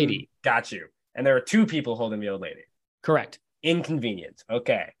old lady. Got you. And there are two people holding the old lady. Correct. Inconvenient.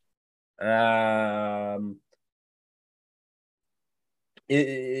 Okay.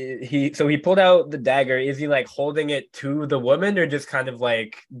 He pulled out the dagger. Is he like holding it to the woman, or just kind of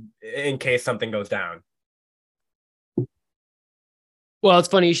like in case something goes down? Well, it's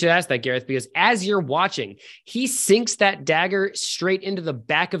funny you should ask that, Gareth, because as you're watching, he sinks that dagger straight into the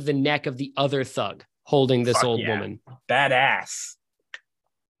back of the neck of the other thug holding this old woman. Badass.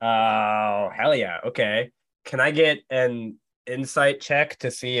 Oh, hell yeah. Okay. Can I get an insight check to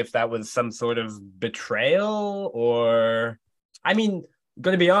see if that was some sort of betrayal? Or, I mean,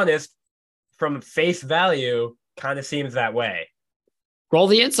 going to be honest, from face value, kind of seems that way. Roll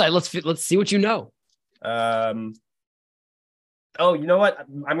the insight. Let's see what you know. Oh, you know what?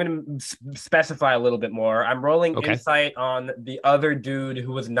 I'm going to specify a little bit more. I'm rolling insight on the other dude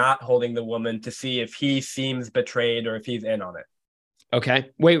who was not holding the woman to see if he seems betrayed or if he's in on it. Okay.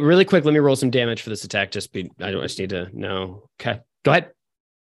 Wait, really quick. Let me roll some damage for this attack. I just need to know. Okay. Go ahead.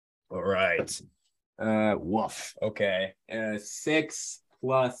 All right. Woof. Okay. 6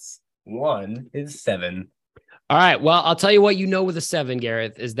 plus 1 is 7. All right. Well, I'll tell you what you know with a 7,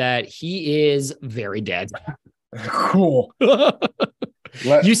 Gareth, is that he is very dead. Cool.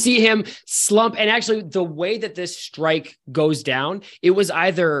 You see him slump. And actually, the way that this strike goes down, it was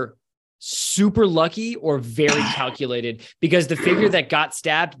either super lucky or very calculated, because the figure that got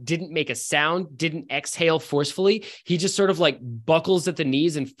stabbed didn't make a sound, didn't exhale forcefully. He just sort of like buckles at the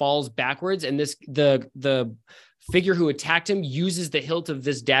knees and falls backwards. And the figure who attacked him uses the hilt of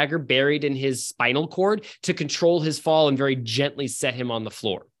this dagger buried in his spinal cord to control his fall and very gently set him on the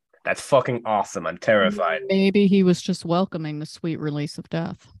floor. That's fucking awesome. I'm terrified. Maybe he was just welcoming the sweet release of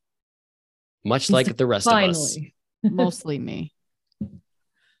death. Much like the rest of us. Mostly me.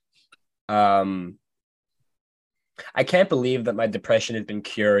 I can't believe that my depression has been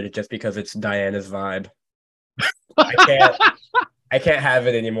cured just because it's Diana's vibe. I can't have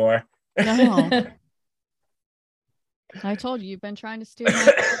it anymore. No. I told you've been trying to steal my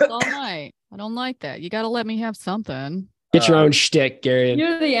thoughts all night. I don't like that. You got to let me have something. Get your own shtick, Gary.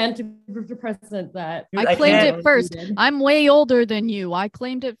 You're the antidepressant that I claimed it first. I'm way older than you. I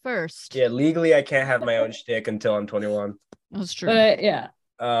claimed it first. Yeah, legally I can't have my own shtick until I'm 21. That's true. But yeah.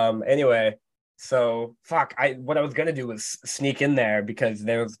 Anyway, so fuck. What I was gonna do was sneak in there because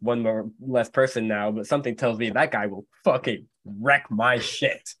there's one more less person now, but something tells me that guy will fucking wreck my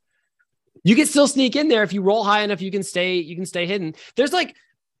shit. You can still sneak in there if you roll high enough. You can stay hidden. There's like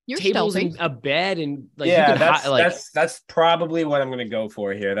You're tables stealthy. and a bed and like Yeah, you can that's probably what I'm gonna go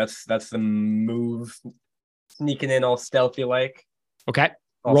for here. That's the move. Sneaking in all stealthy like. Okay.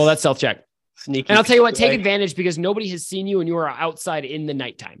 Roll that stealth check. Sneaky. And I'll tell you what, take advantage because nobody has seen you and you are outside in the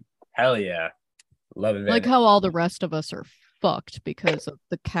nighttime. Hell yeah. Love it. Like how all the rest of us are fucked because of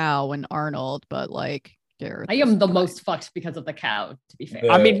the cow and Arnold, but like Gareth. I am the most fucked because of the cow, to be fair.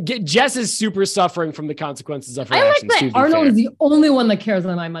 Yeah. I mean, Jess is super suffering from the consequences of her I like actions. that Arnold is the only one that cares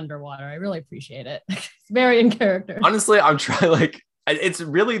when I'm underwater. I really appreciate it. It's very in character. Honestly, I'm trying it's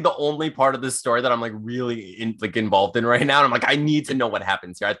really the only part of this story that I'm like really involved in right now. And I'm like, I need to know what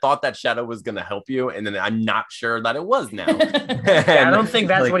happens here. I thought that shadow was going to help you. And then I'm not sure that it was now. Yeah, I don't think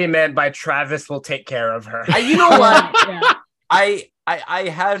that's what he meant by Travis will take care of her. You know what? Yeah. I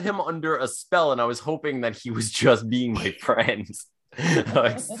had him under a spell and I was hoping that he was just being my friend.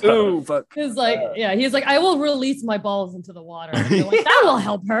 Ooh, fuck. He's like, I will release my balls into the water. And you're like, that will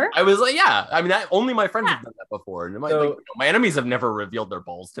help her. I was like, yeah. I mean, only my friends have done that before. And my enemies have never revealed their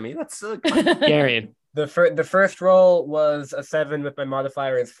balls to me. That's Garion. The first roll was a 7 with my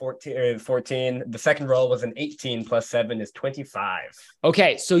modifier is 14. The second roll was an 18 plus 7 is 25.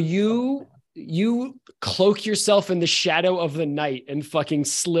 Okay, so you cloak yourself in the shadow of the night and fucking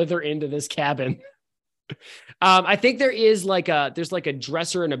slither into this cabin. I think there's like a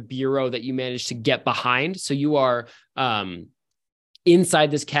dresser and a bureau that you managed to get behind. So you are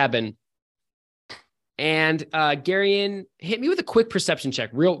inside this cabin. And Garion, hit me with a quick perception check,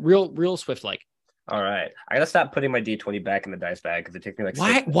 real swift like. All right, I gotta stop putting my D20 back in the dice bag because it takes me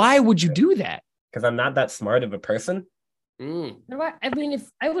like. Why would you do that? Because I'm not that smart of a person. I mean, if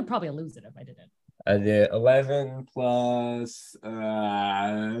I would probably lose it if I didn't. I did 11 plus 3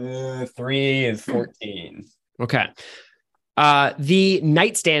 is 14. Okay. The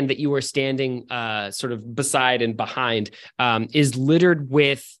nightstand that you were standing sort of beside and behind is littered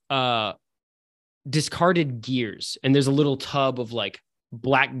with discarded gears, and there's a little tub of like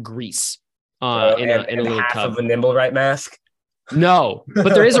black grease in a little half tub. of a Nimblewright mask. No,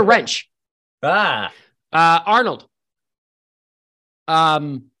 but there is a wrench. Arnold.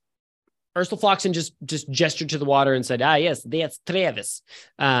 Ursula Floxen just gestured to the water and said, yes, that's Travis.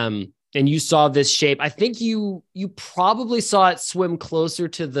 And you saw this shape. I think you probably saw it swim closer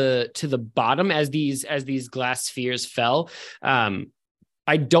to the bottom as these glass spheres fell.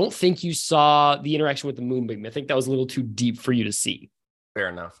 I don't think you saw the interaction with the moonbeam. I think that was a little too deep for you to see. Fair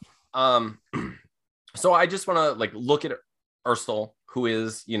enough. So I just want to like look at Ursula, who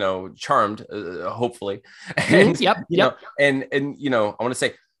is, charmed, hopefully. And, Yep. And I want to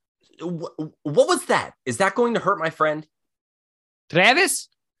say, what was that? Is that going to hurt my friend? Travis?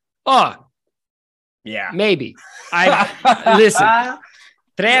 Oh, Yeah. maybe. Listen.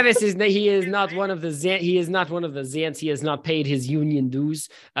 Travis is not one of the Zants. He has not paid his union dues.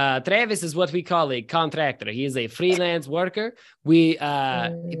 Travis is what we call a contractor. He is a freelance worker. We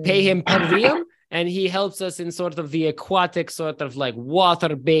pay him per diem, and he helps us in sort of the aquatic, sort of like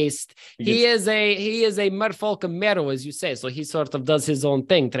water-based. He is a merfolk mero, as you say. So he sort of does his own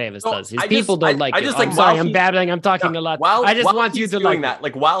thing. Travis does. His people don't like it. I'm sorry, I'm babbling. I'm talking a lot. I just want you to like that.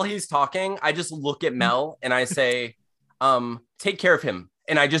 Like while he's talking, I just look at Mel and I say, take care of him.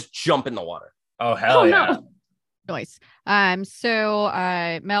 And I just jump in the water. Oh, hell yeah. No. Nice. So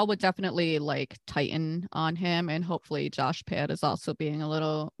Mel would definitely like tighten on him, and hopefully Josh Pad is also being a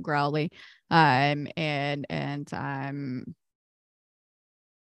little growly. Can am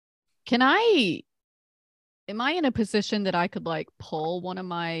I in a position that I could like pull one of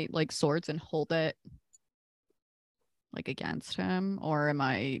my like swords and hold it like against him, or am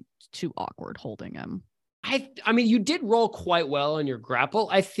I too awkward holding him? I mean, you did roll quite well on your grapple.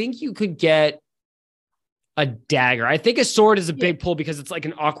 I think you could get a dagger. I think a sword is a big pull because it's like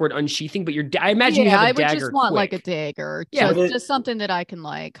an awkward unsheathing, but I imagine you have a dagger. I would just want quick. like a dagger. Yeah, just something that I can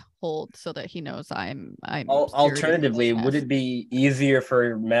like hold so that he knows I'm Alternatively, would it be easier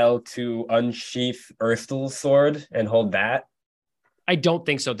for Mel to unsheath Ursula's sword and hold that? I don't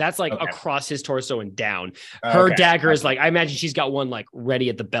think so. That's like across his torso and down. Her dagger is like, I imagine she's got one like ready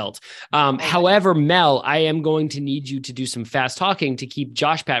at the belt. However, Mel, I am going to need you to do some fast talking to keep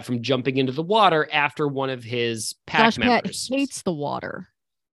Josh Pat from jumping into the water after one of his pack members. Josh Pat hates the water.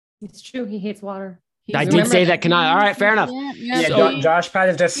 It's true. He hates water. I did say that. Can I? All right, fair enough. Josh Pat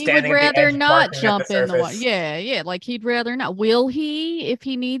is just standing. He would rather not jump in the water. Yeah. Like he'd rather not. Will he if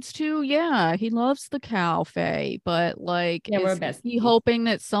he needs to? Yeah, he loves the cow fae, but like, is he hoping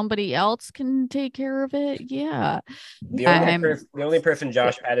that somebody else can take care of it? Yeah. The only person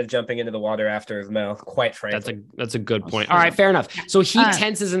Josh Pat is jumping into the water after is Mel. Quite frankly, that's a good point. All right, fair enough. So he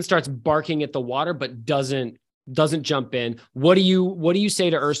tenses and starts barking at the water, but doesn't jump in. What do you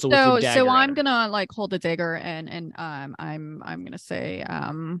say to Ursula with your dagger? So I'm gonna like hold the dagger and I'm gonna say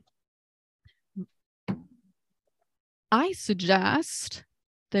I suggest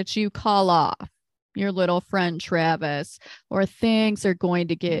that you call off your little friend Travis, or things are going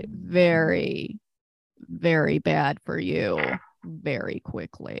to get very, very bad for you very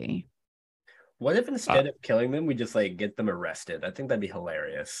quickly. What if instead of killing them, we just like get them arrested? I think that'd be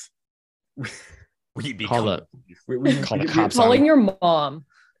hilarious. We'd be call the cops. Calling your mom.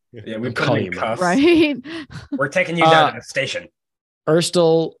 Yeah, we put them in cuffs. Right. We're taking you down to the station.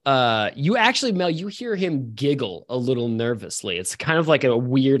 Ursula, you actually, Mel, you hear him giggle a little nervously. It's kind of like a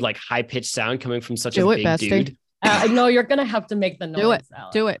weird, like high-pitched sound coming from such a big dude. No, you're gonna have to make the noise.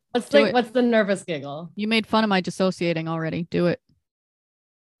 Do it. What's the nervous giggle? You made fun of my dissociating already. Do it.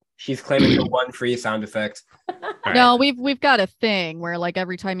 She's claiming the one free sound effect. No, we've got a thing where like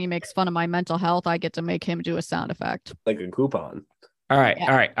every time he makes fun of my mental health, I get to make him do a sound effect. Like a coupon. All right.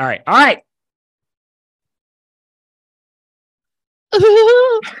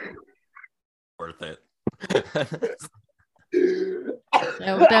 Worth it.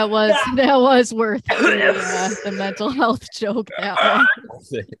 That was worth the mental health joke. That one.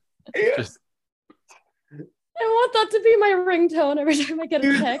 I want that to be my ringtone every time I get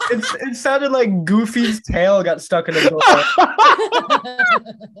a text. It sounded like Goofy's tail got stuck in a door.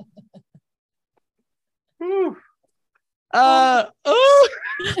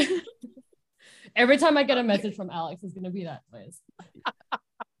 Every time I get a message from Alex, it's going to be that noise.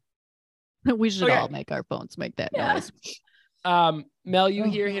 We should all make our phones make that noise. Mel, you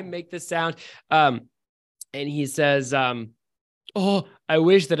hear him make this sound, and he says, Oh, I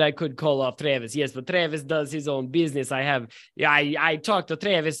wish that I could call off Travis. Yes, but Travis does his own business. I talked to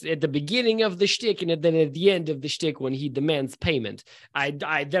Travis at the beginning of the shtick and then at the end of the shtick when he demands payment.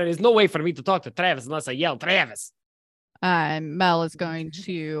 There is no way for me to talk to Travis unless I yell Travis. Mel is going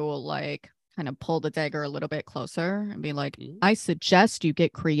to like kind of pull the dagger a little bit closer and be like, I suggest you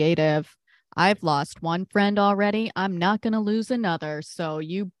get creative. I've lost one friend already. I'm not going to lose another. So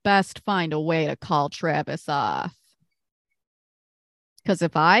you best find a way to call Travis off. Because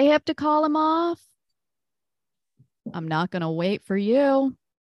if I have to call him off, I'm not going to wait for you.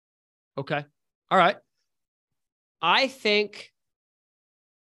 Okay. All right. I think,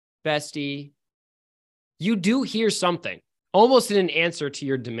 Bestie, you do hear something, almost in an answer to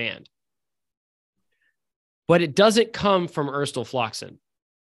your demand. But it doesn't come from Erstal Floxen.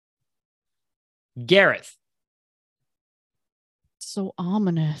 Gareth. So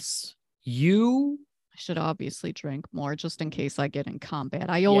ominous. I should obviously drink more just in case I get in combat.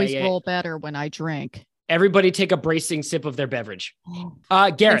 I always roll better when I drink. Everybody take a bracing sip of their beverage.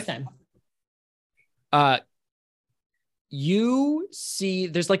 Gareth. You see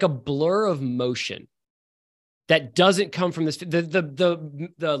there's like a blur of motion that doesn't come from this.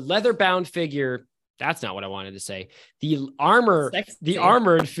 The leather-bound figure, that's not what I wanted to say. The armored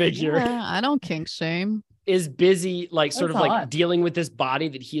figure. Yeah, I don't kink shame. Is busy like dealing with this body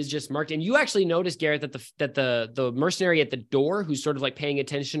that he has just marked. And you actually notice, Garrett, that the mercenary at the door who's sort of like paying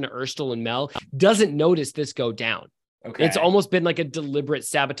attention to Erstal and Mel doesn't notice this go down. Okay. It's almost been like a deliberate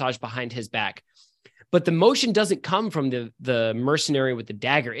sabotage behind his back. But the motion doesn't come from the mercenary with the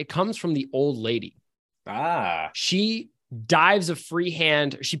dagger. It comes from the old lady. She dives a free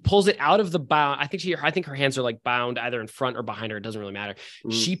hand. She pulls it out of the bound. I think her hands are like bound either in front or behind her. It doesn't really matter.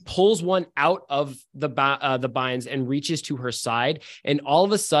 She pulls one out of the binds and reaches to her side. And all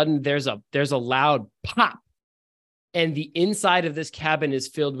of a sudden there's a loud pop. And the inside of this cabin is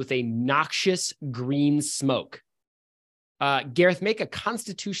filled with a noxious green smoke. Gareth, make a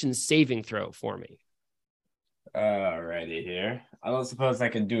Constitution saving throw for me. Alrighty here. I don't suppose I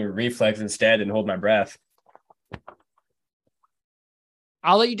could do a reflex instead and hold my breath.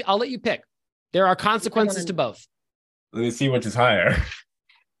 I'll let you pick. There are consequences to both. Let me see which is higher.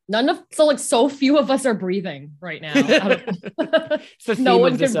 So few of us are breathing right now. It's the theme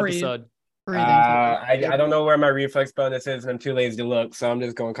of this episode. I don't know where my reflex bonus is, and I'm too lazy to look, so I'm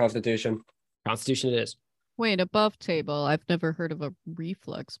just going Constitution. Constitution it is. Wait, above table. I've never heard of a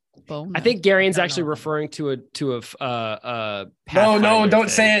reflex bonus. I think Garian's actually referring to a No,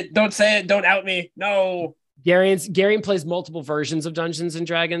 don't say it. Don't say it. Don't out me. No. Garian plays multiple versions of Dungeons and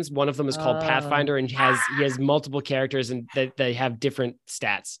Dragons. One of them is called Pathfinder, and he has multiple characters, and they have different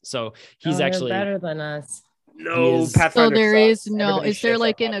stats. So he's actually better than us. No, Pathfinder. So there sucks. is no. Is there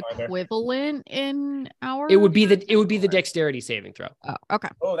like an equivalent in our? It would be the dexterity saving throw. Oh, okay.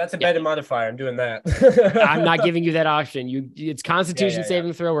 Oh, that's a better modifier. I'm doing that. I'm not giving you that option. It's Constitution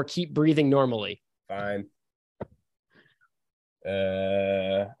saving throw or keep breathing normally. Fine.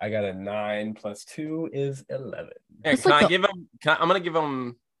 I got a 9 plus 2 is 11. Yeah, I'm gonna give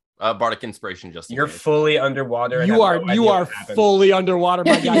him bardic inspiration. Just you're fully underwater. You are fully underwater,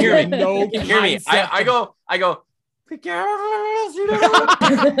 my guy. Hear me. No, hear me. I go. Be careful. You know.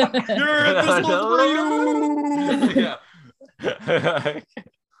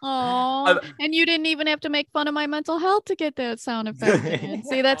 Oh, and you didn't even have to make fun of my mental health to get that sound effect in.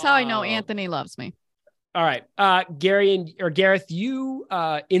 See, that's how I know Anthony loves me. All right, Gareth, you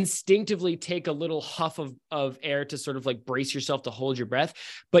instinctively take a little huff of air to sort of like brace yourself to hold your breath.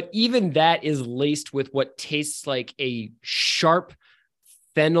 But even that is laced with what tastes like a sharp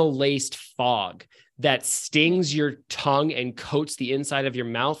fennel-laced fog that stings your tongue and coats the inside of your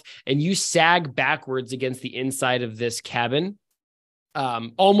mouth. And you sag backwards against the inside of this cabin,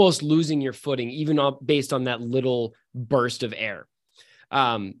 almost losing your footing, even based on that little burst of air.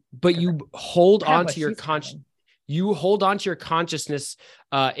 But you hold on to your consciousness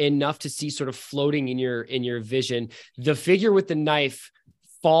enough to see sort of floating in your vision the figure with the knife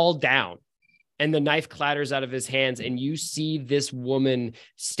fall down, and the knife clatters out of his hands, and you see this woman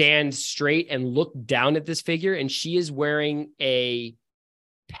stand straight and look down at this figure, and she is wearing a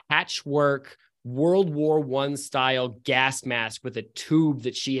patchwork World War I style gas mask with a tube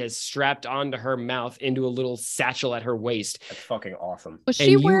that she has strapped onto her mouth into a little satchel at her waist. That's fucking awesome. Was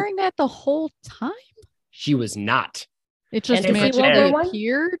she wearing that the whole time? She was not. It just magically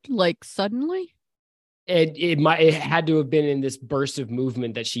appeared like suddenly? It had to have been in this burst of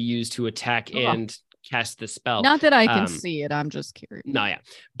movement that she used to attack and cast the spell. Not that I can see it. I'm just curious. No, yeah.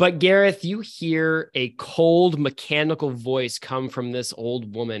 But Gareth, you hear a cold mechanical voice come from this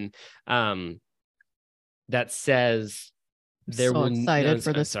old woman that says, there so will excited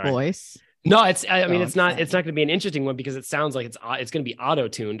for this voice. No, it's. I mean, So it's not. It's excited. not going to be an interesting one because it sounds like it's going to be auto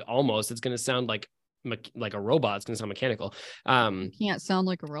tuned almost. It's going to sound like a robot. It's going to sound mechanical. You can't sound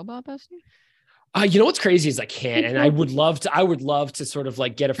like a robot, Bestie. You know what's crazy is I can't, and I would love to. I would love to sort of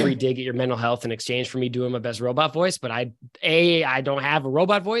like get a free dig at your mental health in exchange for me doing my best robot voice. But I don't have a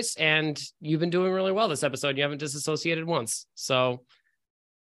robot voice, and you've been doing really well this episode. You haven't disassociated once, so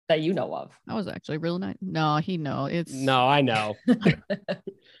That you know of. That was actually really nice. No, he know it's no, I know.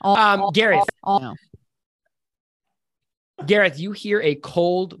 all, Gareth, no. Gareth, you hear a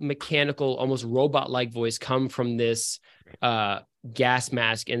cold, mechanical, almost robot-like voice come from this gas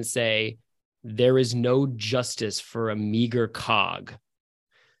mask and say, "There is no justice for a meager cog."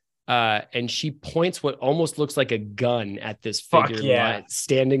 And she points what almost looks like a gun at this figure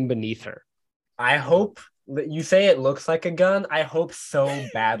standing beneath her. I hope you say it looks like a gun. I hope so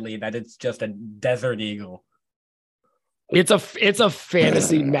badly that it's just a Desert Eagle. It's a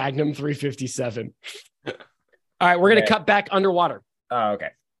fantasy Magnum 357. All right, we're gonna cut back underwater. Oh,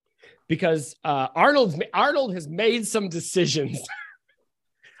 okay. Because Arnold has made some decisions.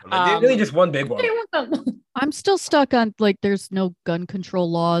 Really, just one big one. I'm still stuck on like there's no gun control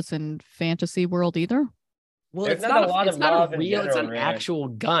laws in fantasy world either. Well, There's it's not not a lot it's of not laws a in real. It's general, an really. actual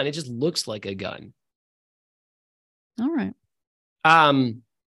gun. It just looks like a gun. All right.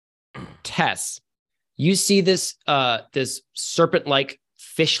 Tess, you see this this serpent-like,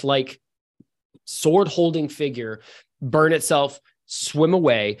 fish-like, sword-holding figure burn itself, swim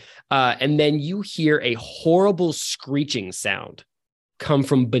away, and then you hear a horrible screeching sound come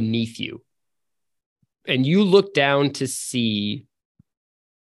from beneath you. And you look down to see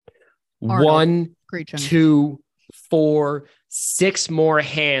Arnold 1, screeching. 2, 4, 6 more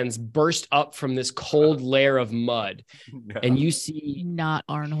hands burst up from this cold layer of mud. And you see Not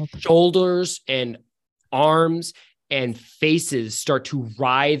Arnold. shoulders and arms and faces start to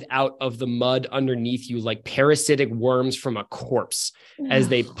writhe out of the mud underneath you like parasitic worms from a corpse as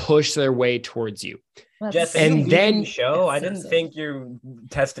they push their way towards you. Jess, And and then- then the show, I didn't Excessive. think your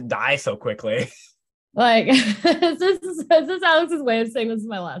test to die so quickly. Like, is this Alex's way of saying this is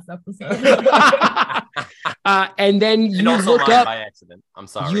my last episode? And then you And also look mine up. by accident. I'm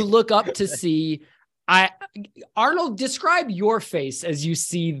sorry. You look up to see. Arnold, describe your face as you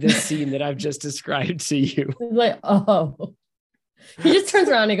see this scene that I've just described to you. He's like, oh. He just turns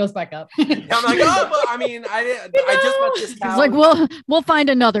around and he goes back up. I'm like, oh, but I mean, I just met this cow. He's like, we'll find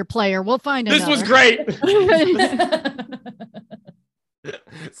another player. We'll find This another. was great.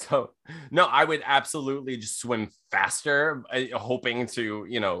 So no, I would absolutely just swim faster, hoping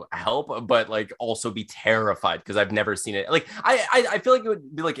to, help, but like also be terrified because I've never seen it. Like I feel like it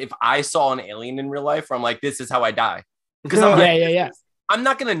would be like if I saw an alien in real life where I'm like, this is how I die. Because I'm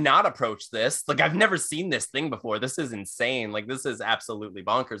not gonna not approach this. Like I've never seen this thing before. This is insane. Like this is absolutely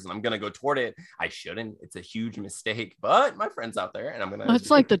bonkers, and I'm gonna go toward it. I shouldn't. It's a huge mistake, but my friend's out there, and I'm gonna. That's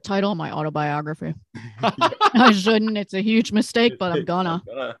like the title of my autobiography. I shouldn't. It's a huge mistake, but I'm gonna.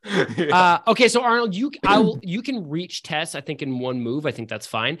 Okay, so Arnold, you can reach Tess, I think, in one move. I think that's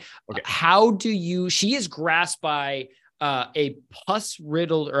fine. Okay. How do you? She is grasped by a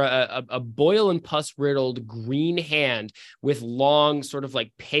pus-riddled or a boil and pus-riddled green hand with long, sort of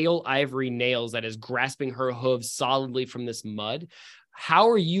like pale ivory nails that is grasping her hooves solidly from this mud.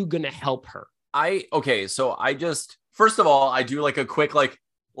 How are you going to help her? So I just, first of all, I do like a quick, like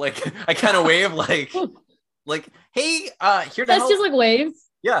I kind of wave like, hey, here to That's help. just like waves.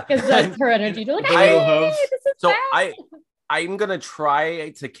 Yeah. Because that's her energy. You're like, Little hey, hooves. this is So bad. I'm gonna try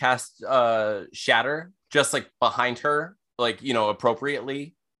to cast Shatter just like behind her, like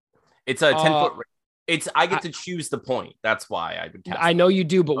appropriately. It's a 10-foot. I get to choose the point. That's why I would cast. I know you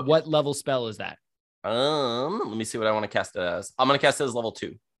do, but what level spell is that? Let me see what I want to cast it as. I'm gonna cast it as level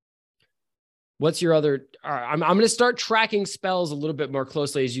 2. What's your other? All right, I'm going to start tracking spells a little bit more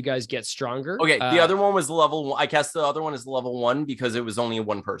closely as you guys get stronger. Okay, the other one was level 1. I cast the other one as level 1 because it was only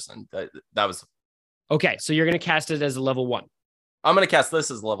one person. That was. Okay, so you're going to cast it as a level 1. I'm gonna cast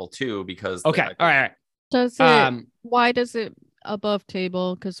this as level 2 because. Okay, all right. Does it? Why does it above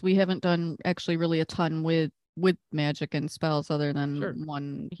table? Because we haven't done actually really a ton with magic and spells other than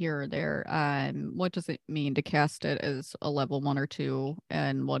one here or there. What does it mean to cast it as a level 1 or 2,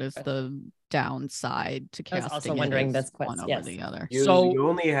 and what is the downside to I was casting also wondering it as this quiz, one over yes. the other? You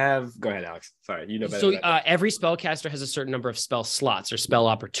only have. Go ahead, Alex. Sorry, you know better. So than I do. every spellcaster has a certain number of spell slots or spell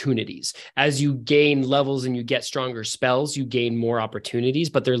opportunities. As you gain levels and you get stronger spells, you gain more opportunities,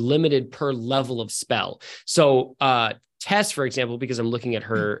 but they're limited per level of spell. So Tess, for example, because I'm looking at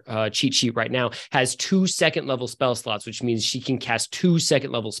her cheat sheet right now, has 2 second-level spell slots, which means she can cast 2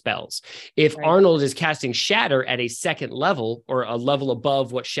 second-level spells. If Arnold is casting Shatter at a second level or a level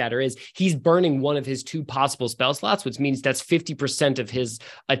above what Shatter is, he's burning one of his 2 possible spell slots, which means that's 50% of his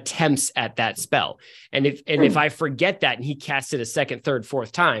attempts at that spell. And if I forget that and he casts it a second, third,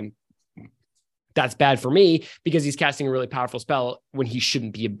 fourth time, that's bad for me because he's casting a really powerful spell when he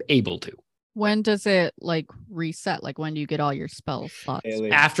shouldn't be able to. When does it like reset? Like when do you get all your spell slots?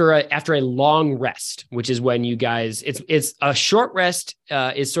 After a long rest, which is when you guys, it's a short rest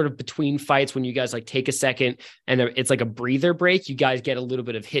is sort of between fights when you guys like take a second and it's like a breather break. You guys get a little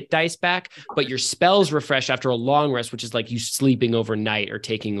bit of hit dice back, but your spells refresh after a long rest, which is like you sleeping overnight or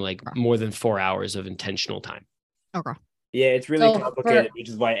taking like more than 4 hours of intentional time. Okay. Yeah, it's really complicated, which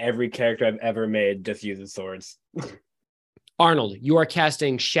is why every character I've ever made just uses swords. Arnold, you are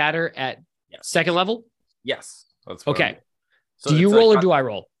casting Shatter at second level? Yes. That's okay. So do you roll or do I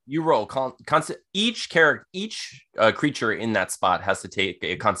roll? You roll. Each creature in that spot has to take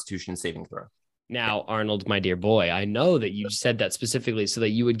a Constitution saving throw. Now, Arnold, my dear boy, I know that you said that specifically so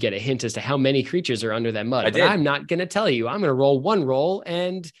that you would get a hint as to how many creatures are under that mud. But I'm not going to tell you. I'm going to roll one roll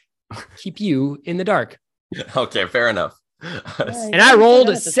and keep you in the dark. Okay, fair enough. And I rolled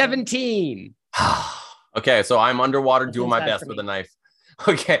a 17. Okay, so I'm underwater doing my best with a knife.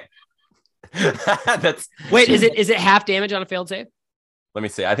 Okay. Wait, is it half damage on a failed save? Let me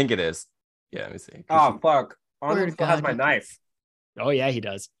see. I think it is. Yeah, let me see. Oh fuck. Arnold still has my knife. Oh yeah, he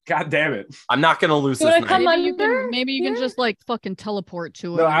does. God damn it. I'm not gonna lose this knife. Maybe you can just like fucking teleport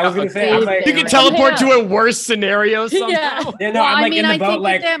to it. No, I was gonna say you can teleport to a worse scenario somehow. Yeah, no, I'm like in the boat, I think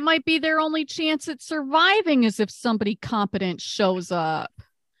like that might be their only chance at surviving is if somebody competent shows up.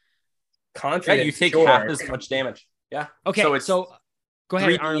 Confident. Yeah, you take half as much damage. Yeah. Okay, so go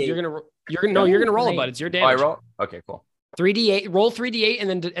ahead, Arnold. You're gonna roll it, but it's your damage. Oh, I roll. Okay, cool. 3d8. Roll 3d8,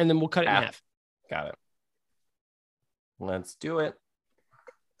 and then we'll cut it in half. Got it. Let's do it.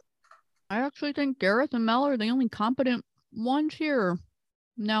 I actually think Gareth and Mel are the only competent ones here.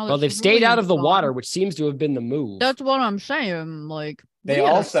 Now, well, they've stayed out of the water, which seems to have been the move. That's what I'm saying. Like they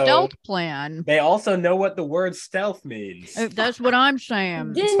also stealth plan. They also know what the word stealth means. That's what I'm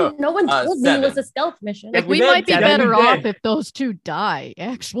saying. No one told me it was a stealth mission. Like, we might be better off if those two die.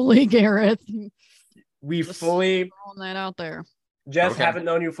 Actually, Gareth. We fully throwing that out there. Jess, haven't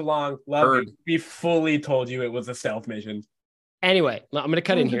known you for long. Love you. We fully told you it was a stealth mission. Anyway, I'm gonna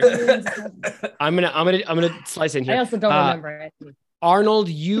cut in here. I'm gonna slice in here. I also don't remember it. Arnold,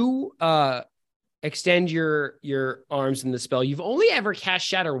 you extend your arms in the spell. You've only ever cast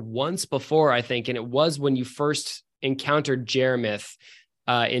Shatter once before, I think, and it was when you first encountered Jeremith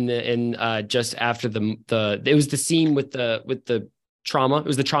in just after the it was the scene with the trauma. It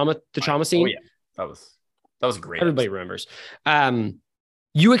was the trauma scene. Oh yeah, that was great. Everybody remembers.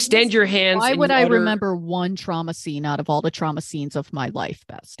 You extend your hands. Why would I remember one trauma scene out of all the trauma scenes of my life,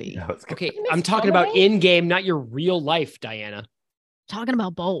 bestie? Yeah, okay, I'm talking about in-game, not your real life, Diana. Talking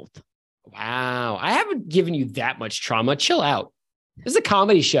about both. Wow. I haven't given you that much trauma. Chill out. This is a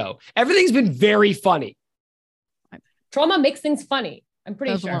comedy show. Everything's been very funny. Trauma makes things funny. I'm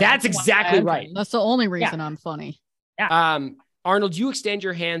pretty sure. That's exactly right. That's the only reason I'm funny. Yeah. Arnold, you extend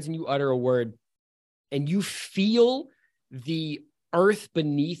your hands and you utter a word, and you feel the earth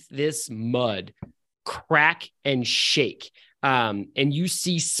beneath this mud crack and shake. And you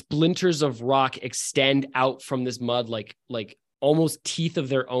see splinters of rock extend out from this mud like almost teeth of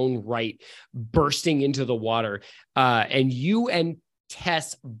their own right, bursting into the water. And you and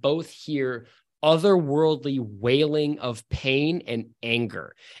Tess both hear otherworldly wailing of pain and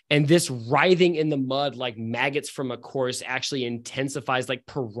anger. And this writhing in the mud like maggots from a corpse actually intensifies like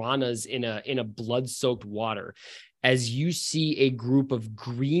piranhas in a blood-soaked water as you see a group of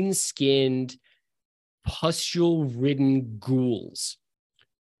green-skinned, pustule-ridden ghouls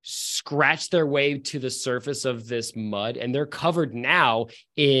scratch their way to the surface of this mud, and they're covered now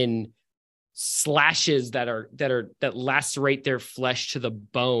in slashes that lacerate their flesh to the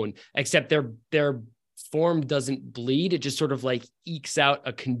bone, except their form doesn't bleed. It just sort of like ekes out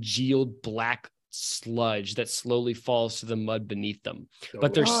a congealed black sludge that slowly falls to the mud beneath them.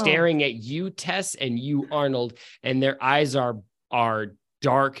 But they're staring at you, Tess, and you, Arnold, and their eyes are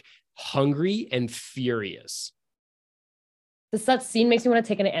dark, hungry, and furious. That scene makes me want to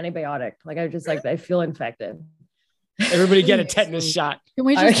take an antibiotic. Like I feel infected. Everybody get a tetanus shot. Can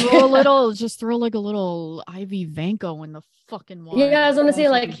we just throw like a little IV Vanco in the fucking water? Yeah, I was gonna say,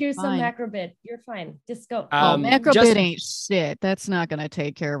 like, here's some macrobid. You're fine. Just go. Macrobid ain't shit. That's not gonna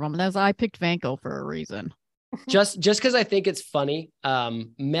take care of them. I picked Vanco for a reason. Just because I think it's funny.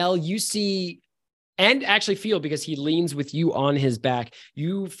 Mel, you see and actually feel, because he leans with you on his back,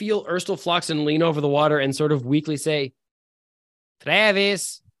 you feel Urstel Floxen lean over the water and sort of weakly say,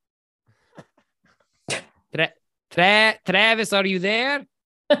 Travis. Travis, are you there?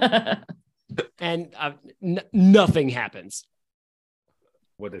 And nothing happens.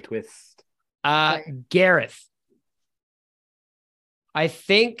 What a twist. Gareth, I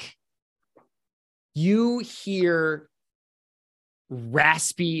think you hear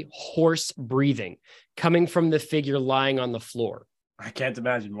raspy, hoarse breathing coming from the figure lying on the floor. I can't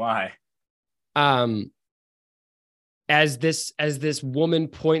imagine why. As this woman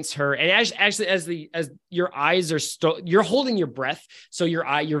points her, and as your eyes are you're holding your breath, so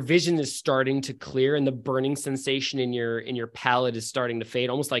your vision is starting to clear, and the burning sensation in your palate is starting to fade.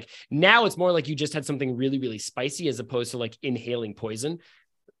 Almost like now it's more like you just had something really, really spicy as opposed to like inhaling poison.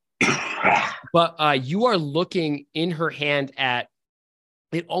 But you are looking in her hand at,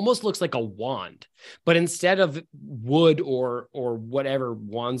 it almost looks like a wand, but instead of wood or whatever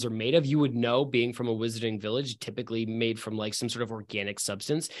wands are made of, you would know, being from a wizarding village, typically made from like some sort of organic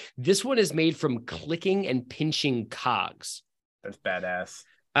substance. This one is made from clicking and pinching cogs. That's badass.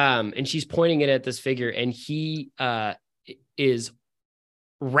 And she's pointing it at this figure, and he is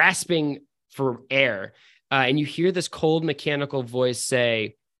rasping for air. And you hear this cold mechanical voice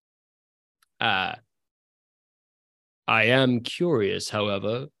say, I am curious,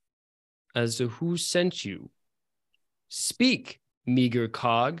 however, as to who sent you. Speak, meager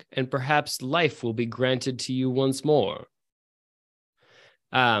cog, and perhaps life will be granted to you once more.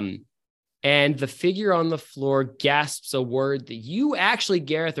 And the figure on the floor gasps a word that you actually,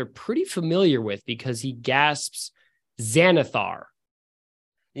 Gareth, are pretty familiar with, because he gasps Xanathar.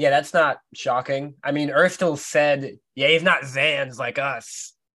 Yeah, that's not shocking. I mean, Urstel said, yeah, he's not Zans like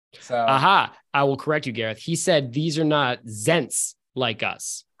us. So, Aha, I will correct you, Gareth. He said these are not Zents like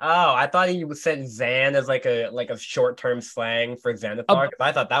us. oh, I thought he said Zan as like a short-term slang for Xanathar, 'cause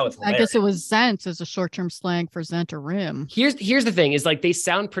I thought that was hilarious. I guess it was Zent as a short-term slang for Zentarim. Here's the thing, is like they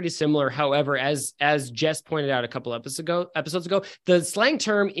sound pretty similar. However, as Jess pointed out a couple episodes ago, the slang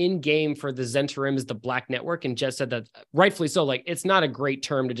term in game for the Zentarim is the Black Network, and Jess said that rightfully so. Like, it's not a great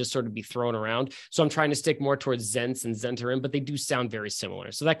term to just sort of be thrown around. So I'm trying to stick more towards Zents and Zentarim, but they do sound very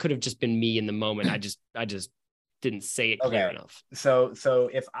similar. So that could have just been me in the moment. I just didn't say it clear enough. So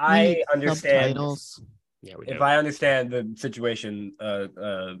if I understand, Subtitles. Yeah, we do. if I understand the situation,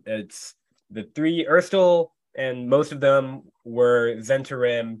 it's the three Urstel, and most of them were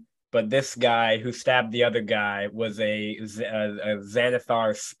Zentarim, but this guy who stabbed the other guy was a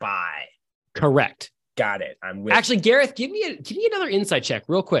Xanathar spy. Correct. Got it. I'm with. Actually, Gareth, give me another insight check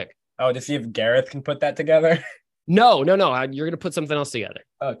real quick. Oh, to see if Gareth can put that together. No. You're gonna put something else together.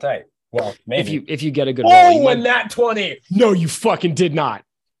 Oh, tight. Well, maybe If you get a good roll. Oh, and that 20. No, you fucking did not.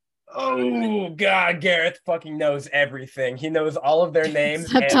 Oh God, Gareth fucking knows everything. He knows all of their names.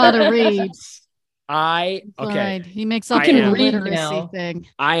 Except how to read. Okay. Right. He makes up I the am- literacy thing.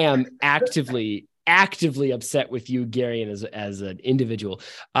 I am actively upset with you, Gary, and as an individual.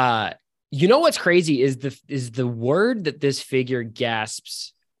 You know what's crazy is the word that this figure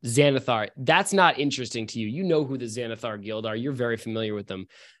gasps, Xanathar. That's not interesting to you. You know who the Xanathar Guild are. You're very familiar with them.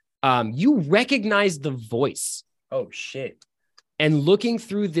 You recognize the voice. Oh shit. And looking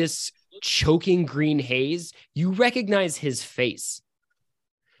through this choking green haze, you recognize his face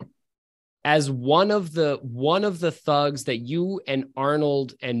as one of the thugs that you and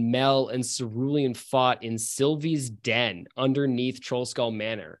Arnold and Mel and Cerulean fought in Sylvie's den underneath Trollskull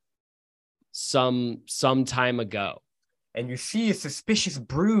Manor some time ago. And you see a suspicious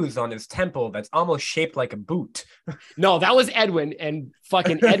bruise on his temple that's almost shaped like a boot. No, that was Edwin, and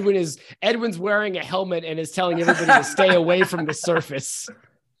fucking Edwin's wearing a helmet and is telling everybody to stay away from the surface.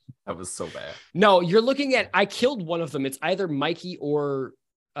 That was so bad. No, you're looking at, I killed one of them. It's either Mikey or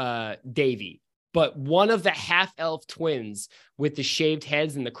Davey, but one of the half-elf twins with the shaved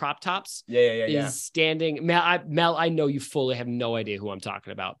heads and the crop tops is standing. Mel, I know you fully have no idea who I'm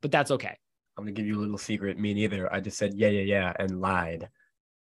talking about, but that's okay. I'm gonna give you a little secret. Me neither. I just said yeah, and lied.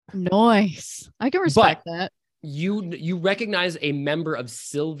 Nice. I can respect that. You recognize a member of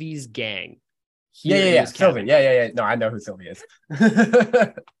Sylvie's gang. Yeah. Sylvie. Yeah. No, I know who Sylvie is.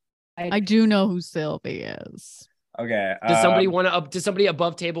 I do know who Sylvie is. Okay. Does somebody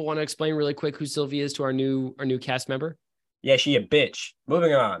above table want to explain really quick who Sylvie is to our new cast member? Yeah, she a bitch.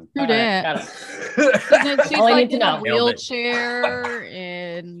 Moving on. Who dat? She's All I like need to in a know. wheelchair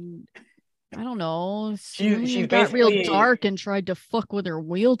and I don't know. She's It got real basically- dark and tried to fuck with her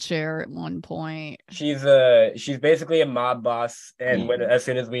wheelchair at one point. She's basically a mob boss, and as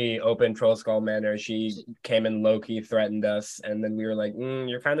soon as we opened Troll Skull Manor, she came and low-key threatened us, and then we were like,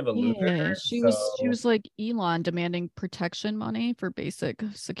 "You're kind of a loser." Yeah, she was like Elon demanding protection money for basic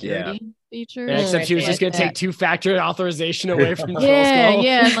security features. Except she was just going to take 2-factor authorization away from Troll Skull.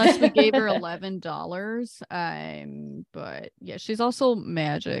 Yeah, unless we gave her $11. But yeah, she's also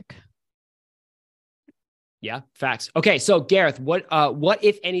magic. Yeah, facts. Okay, so Gareth, what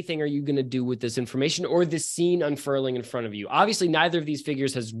if anything are you going to do with this information or this scene unfurling in front of you? Obviously, neither of these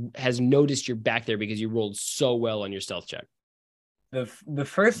figures has noticed you're back there because you rolled so well on your stealth check. The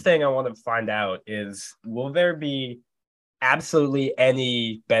first thing I want to find out is, will there be absolutely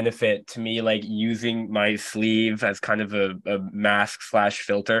any benefit to me like using my sleeve as kind of a mask /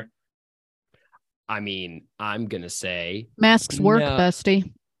 filter? I mean, I'm going to say masks work, no.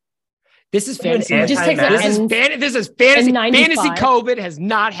 bestie. This is fantasy. It just takes this is fantasy. N95. Fantasy COVID has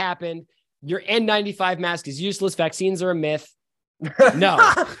not happened. Your N95 mask is useless. Vaccines are a myth. No.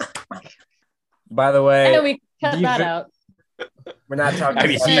 By the way, I know we cut that out. We're not talking. I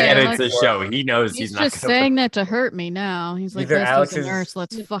mean, he Yeah, edits the show. He knows He's he's not just saying that to hurt me now. He's like, These are Leslie's a Alex's- nurse.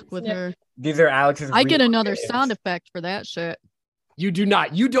 Let's fuck with her. These are Alex's. I get real another opinions. sound effect for that shit. You do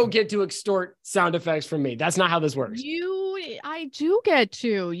not. You don't get to extort sound effects from me. That's not how this works. I do get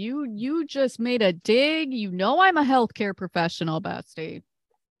to. You just made a dig. You know I'm a healthcare professional, bestie.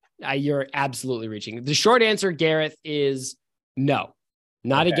 You're absolutely reaching. The short answer, Gareth, is no.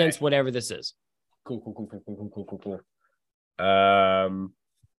 Not Okay. against whatever this is. Cool.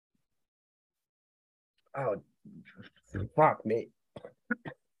 Oh, fuck me.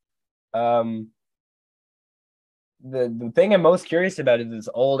 The thing I'm most curious about is this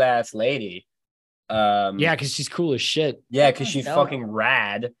old ass lady. Yeah, because she's cool as shit. Yeah, because she's No. fucking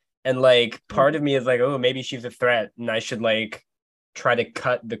rad, and like part of me is like, oh, maybe she's a threat, and I should like try to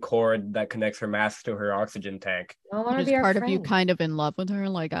cut the cord that connects her mask to her oxygen tank. I want to Is be our part friend. of you kind of in love with her,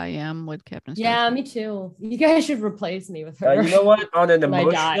 like I am with Captain Yeah, Starsky? me too. You guys should replace me with her. You know what? On an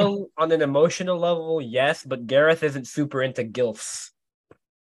When I die. emotional level, yes, but Gareth isn't super into gilfs.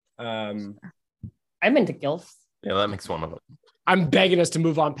 I'm into gilfs. Yeah, that makes one of them. I'm begging us to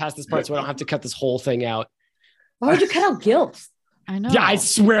move on past this part so I don't have to cut this whole thing out. Why would you cut out gilfs? I know. Yeah, I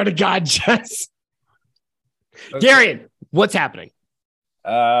swear to God, Jess. Okay. Darian, what's happening?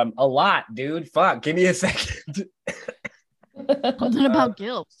 A lot, dude. Fuck, give me a second. Something about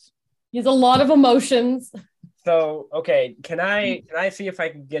gills. He has a lot of emotions. So, okay, can I see if I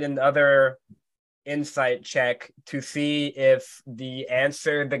can get another insight check to see if the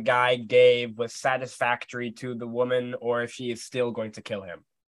answer the guy gave was satisfactory to the woman or if she is still going to kill him?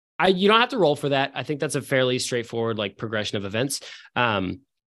 You don't have to roll for that. I think that's a fairly straightforward like progression of events. I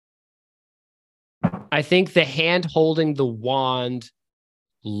think the hand holding the wand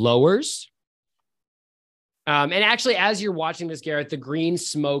lowers. And actually, as you're watching this, Garrett, the green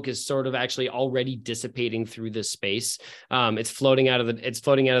smoke is sort of actually already dissipating through this space. It's floating out of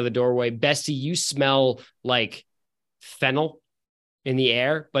the doorway. Bestie, you smell like fennel in the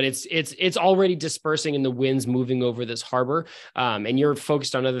air, but it's already dispersing and the wind's moving over this harbor. And you're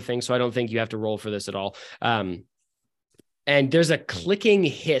focused on other things, so I don't think you have to roll for this at all. And there's a clicking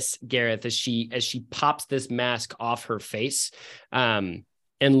hiss, Gareth, as she pops this mask off her face, and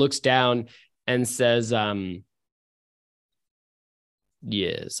looks down and says,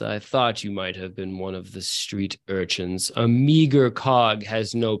 yes, I thought you might have been one of the street urchins. A meager cog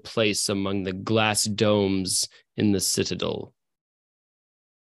has no place among the glass domes in the citadel.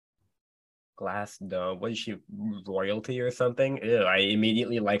 Glass dome. What is she, royalty or something? Ew, I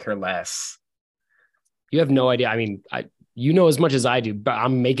immediately like her less. You have no idea. I mean, you know as much as I do, but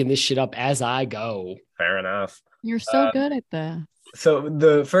I'm making this shit up as I go. Fair enough. You're so good at that. So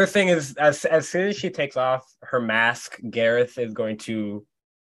the first thing is, as soon as she takes off her mask, Gareth is going to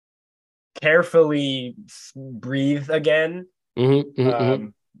carefully breathe again.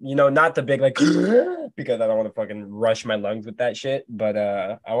 Not the big like because I don't want to fucking rush my lungs with that shit. But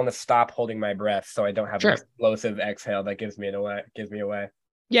I want to stop holding my breath so I don't have an explosive exhale that gives me away.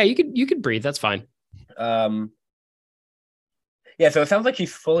 Yeah, you could breathe. That's fine. Yeah. So it sounds like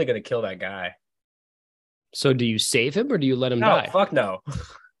she's fully gonna kill that guy. So do you save him or do you let him No, die? fuck no.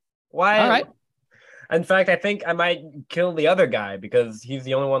 Why? All right. In fact, I think I might kill the other guy because he's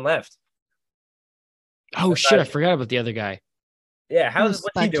the only one left. Oh shit! I forgot about the other guy. Yeah, what's he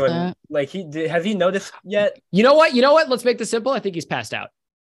Respect doing? that. Like has he noticed yet? You know what? Let's make this simple. I think he's passed out.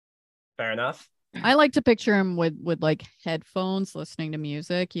 Fair enough. I like to picture him with like headphones listening to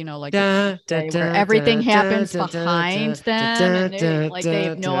music, you know, like Da, da, where da, everything da, happens da, da, behind da, them da, and da, they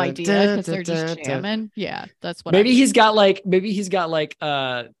have no idea because they're just da, da. jamming. Yeah, that's what Maybe he's got like what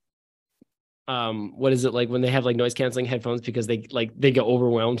is it like when they have like noise canceling headphones because they get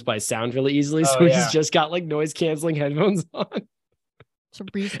overwhelmed by sound really easily. Oh, So yeah. he's just got like noise canceling headphones on. It's a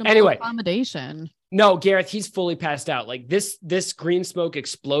reasonable Anyway. accommodation. No, Gareth, he's fully passed out. Like this green smoke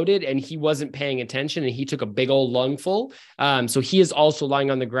exploded and he wasn't paying attention and he took a big old lungful. So he is also lying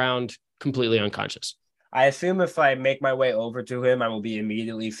on the ground, completely unconscious. I assume if I make my way over to him, I will be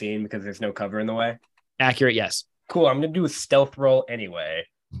immediately seen because there's no cover in the way. Accurate, yes. Cool. I'm gonna do a stealth roll anyway.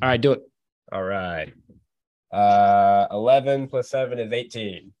 All right, do it. All right. 11 plus 7 is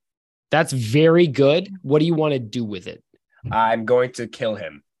 18. That's very good. What do you want to do with it? I'm going to kill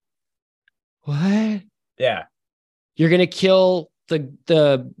him. What? Yeah. You're gonna kill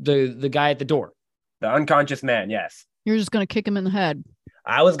the guy at the door. The unconscious man, yes. You're just gonna kick him in the head.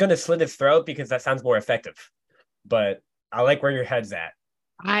 I was gonna slit his throat because that sounds more effective. But I like where your head's at.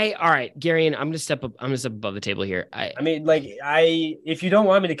 All right, Garion, I'm gonna step above the table here. I mean, like, if you don't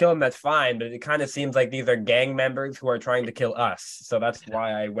want me to kill him, that's fine, but it kind of seems like these are gang members who are trying to kill us. So that's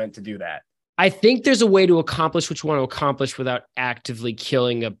why I went to do that. I think there's a way to accomplish what you want to accomplish without actively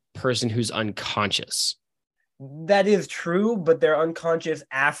killing a person who's unconscious. That is true, but they're unconscious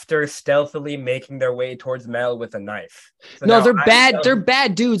after stealthily making their way towards Mel with a knife. So no, now they're I'm bad. stealth- They're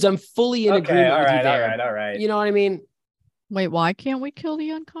bad dudes. I'm fully in agreement with you there. All right. You know what I mean? Wait, why can't we kill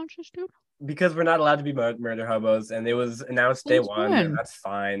the unconscious dude? Because we're not allowed to be murder hobos, and it was announced day Since one, when? and that's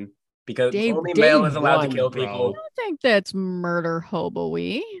fine. Because Day only Mel is allowed one, to kill bro. I people. don't think that's murder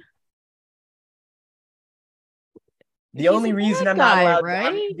hobo-y. The only reason I'm not allowed,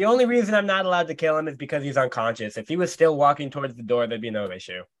 right? the only reason I'm not allowed to kill him is because he's unconscious. If he was still walking towards the door, there'd be no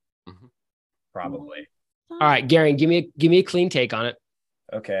issue. Mhm. Probably. All right, Garion, give me a clean take on it.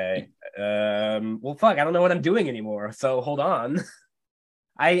 Okay. Well, fuck, I don't know what I'm doing anymore. So hold on.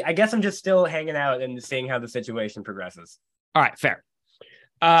 I guess I'm just still hanging out and seeing how the situation progresses. All right, fair.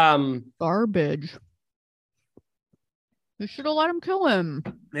 Garbage. You should have let him kill him.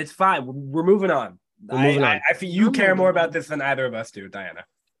 It's fine. We're moving on. We're moving on. I feel you care more about this than either of us do, Diana.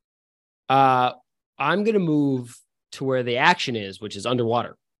 I'm gonna move to where the action is, which is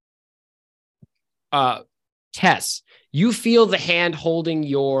underwater. Tess, you feel the hand holding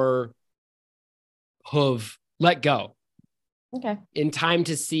your hoof let go. Okay. In time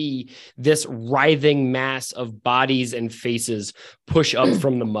to see this writhing mass of bodies and faces push up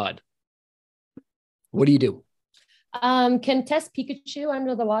from the mud. What do you do? Can Tess Pikachu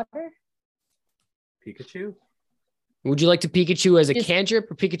under the water? Pikachu? Would you like to Pikachu as a Just-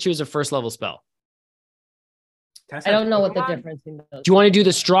 cantrip or Pikachu as a first level spell? Tess I has don't know what the Pokemon? difference between those. Do you want to do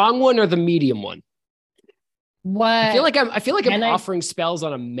the strong one or the medium one? What? I feel like I'm Can I- offering spells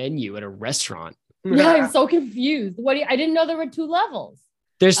on a menu at a restaurant. Yeah, I'm so confused. I didn't know there were 2 levels.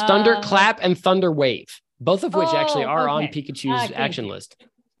 There's Thunderclap and Thunder Wave, both of which actually Oh, are on okay. Pikachu's Thank action you. list.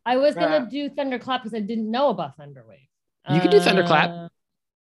 I was Yeah. gonna do Thunderclap because I didn't know about Thunderwave. You can do Thunderclap.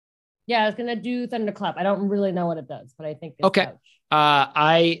 Yeah, I was gonna do Thunderclap. I don't really know what it does, but I think it's Okay. ouch.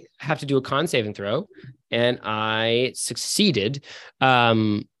 I have to do a con saving throw, and I succeeded.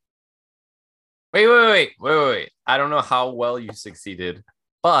 Wait. I don't know how well you succeeded,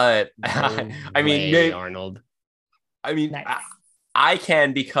 but I mean, Way, Arnold. Nice. I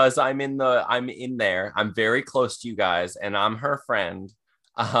can because I'm in there. I'm very close to you guys, and I'm her friend.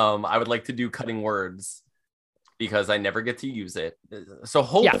 I would like to do cutting words because I never get to use it. So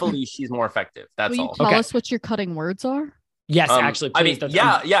hopefully she's more effective. That's Will you all. tell Okay. us what your cutting words are? Yes, actually, please. I mean,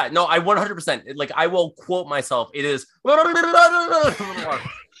 yeah. No, I 100%. Like, I will quote myself. It is.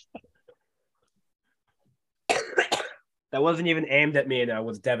 That wasn't even aimed at me, and I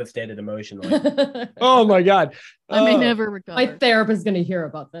was devastated emotionally. Oh my god! I may Oh. never My recover. therapist is gonna hear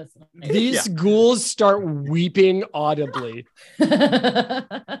about this. These ghouls start weeping audibly. All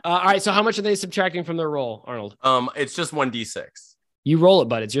right, so how much are they subtracting from their roll, Arnold? It's just 1d6. You roll it,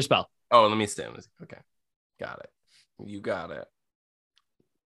 bud. It's your spell. Oh, let me see. Okay, got it. You got it.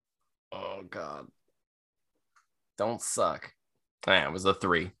 Oh god, don't suck. Yeah, it was a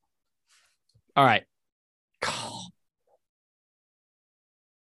 3. All right.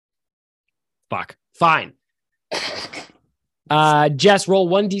 Fuck. Fine. Jess, roll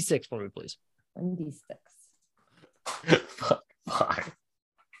 1d6 for me, please. 1d6. Fuck. Fine.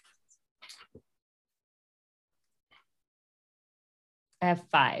 I have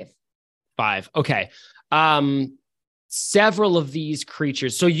 5. 5. Okay. Several of these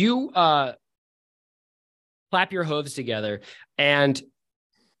creatures. So you clap your hooves together, and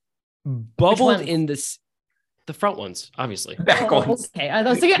bubbled ones? in this, the front ones, obviously. Back ones. Okay, I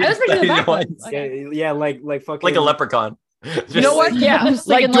was thinking the back ones. Okay. Yeah, like fucking Like a leprechaun. You know what? Yeah, I Yeah, was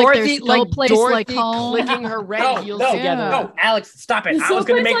like thinking, like, there's Dorothy, no like place Dorothy like home. clicking her red heels no, together. no. Alex, stop it! There's I no was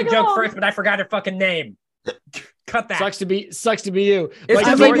gonna place make like a joke home. first, but I forgot her fucking name. Cut that. Sucks to be you. It's Like just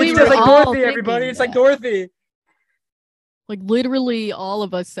I mean, like, we it's were just like all Dorothy, everybody. thinking It's like that. Dorothy. Like literally, all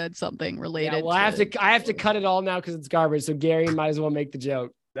of us said something related. Yeah, well, I have to cut it all now because it's garbage. So Gary might as well make the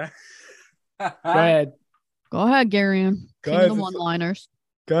joke. Go ahead. Go ahead, Garion. King Guys, of the it's- one-liners.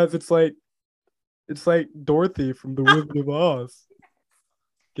 Guys, it's like Dorothy from The Wizard of Oz.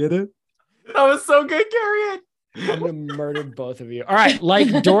 Get it? That was so good, Gary. I'm gonna murder both of you. All right,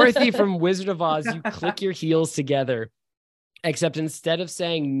 like Dorothy from Wizard of Oz, you click your heels together. Except instead of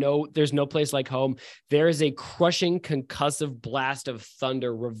saying no, there's no place like home, there is a crushing concussive blast of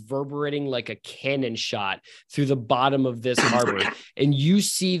thunder reverberating like a cannon shot through the bottom of this harbor. And you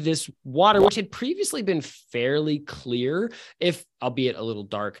see this water, which had previously been fairly clear, if albeit a little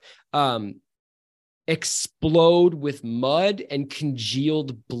dark, explode with mud and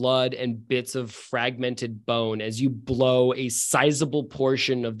congealed blood and bits of fragmented bone as you blow a sizable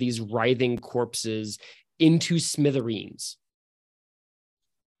portion of these writhing corpses into smithereens.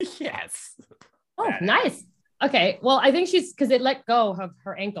 Yes. Oh, nice. Okay, well, I think because it let go of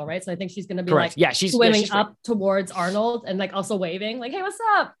her ankle, right? So I think she's gonna be Correct. like Yeah, she's swimming she's free. up towards Arnold and like also waving, like, "Hey, what's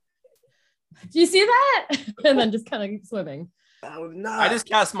up? Do you see that?" And then just kind of swimming. That was not. I just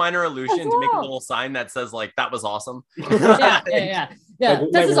cast minor illusion That's to make a wild. little sign that says like that was awesome. Yeah.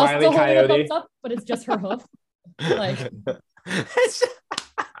 Like Tess is also Wile E. holding a Coyote. thumbs up, but it's just her hoof. Like,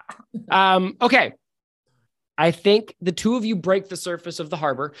 Okay. I think the two of you break the surface of the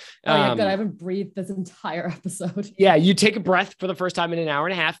harbor. oh yeah, good. I haven't breathed this entire episode. Yeah, you take a breath for the first time in an hour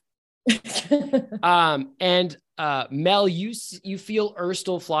and a half. And Mel, you feel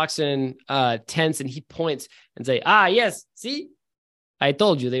Erstal Floxen tense, and he points and say, yes, see? I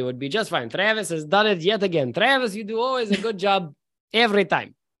told you they would be just fine. Travis has done it yet again. Travis, you do always a good job every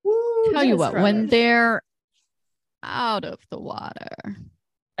time. Tell you Yes, what, when Travis. they're out of the water,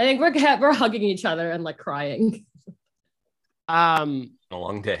 I think we're hugging each other and like crying. A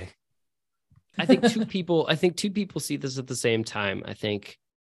long day. I think two people see this at the same time. I think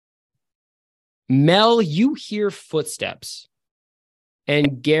Mel, you hear footsteps,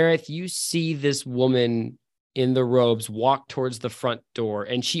 and Gareth, you see this woman in the robes walk towards the front door,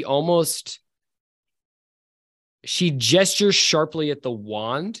 and she gestures sharply at the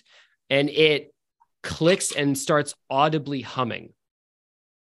wand, and it clicks and starts audibly humming.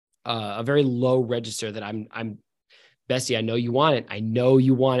 A very low register that I'm Bessie, I know you want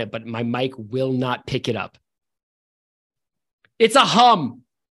it, but my mic will not pick it up. It's a hum.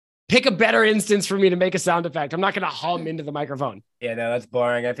 Pick a better instance for me to make a sound effect. I'm not going to hum into the microphone. Yeah, no, that's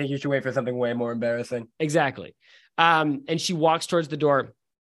boring. I think you should wait for something way more embarrassing. Exactly. And she walks towards the door.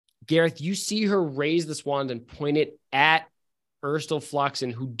 Gareth, you see her raise this wand and point it at Erstal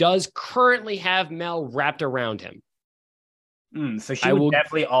Floxen, who does currently have Mel wrapped around him. So she would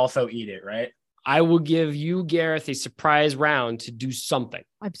definitely also eat it, right? I will give you, Gareth, a surprise round to do something.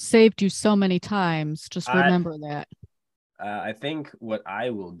 I've saved you so many times. Just remember that. I think what I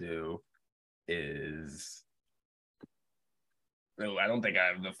will do is... Oh, I don't think I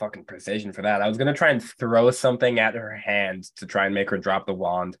have the fucking precision for that. I was going to try and throw something at her hand to try and make her drop the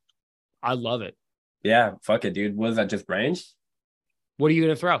wand. I love it. Yeah, fuck it, dude. Was that just ranged? What are you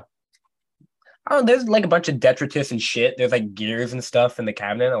going to throw? Oh, there's like a bunch of detritus and shit. There's like gears and stuff in the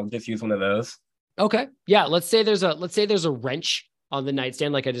cabinet. I'll just use one of those. Okay. Yeah, let's say there's a wrench on the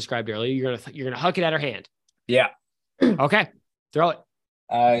nightstand like I described earlier. You're going to huck it at her hand. Yeah. Okay. Throw it.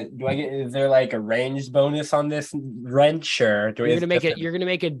 Is there like a ranged bonus on this wrench, or You're going to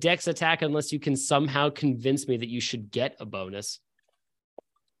make a dex attack unless you can somehow convince me that you should get a bonus.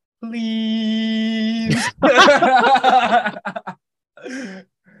 Please.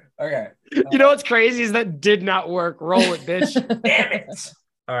 Okay. You know what's crazy is that did not work. Roll it, bitch. Damn it.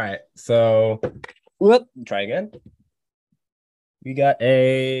 All right. So, whoop. Try again. We got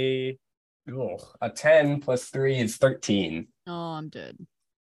a 10 plus 3 is 13. Oh, I'm dead.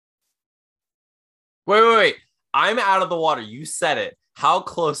 Wait. I'm out of the water. You said it. How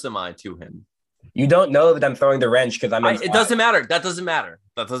close am I to him? You don't know that I'm throwing the wrench because I'm inside. It doesn't matter. That doesn't matter.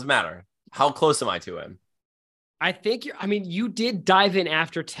 How close am I to him? I think you did dive in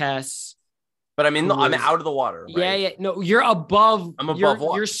after Tess. But I'm out of the water. Right? Yeah. No, you're above. I'm above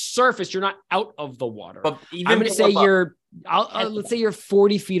water. You're surface. You're not out of the water. But even I'm going to say above, you're let's say you're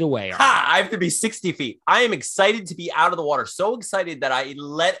 40 feet away. Ha! I have to be 60 feet. I am excited to be out of the water. So excited that I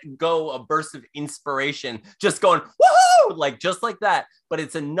let go a burst of inspiration, just going, woohoo! Like, just like that. But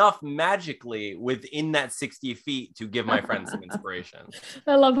it's enough magically within that 60 feet to give my friends some inspiration.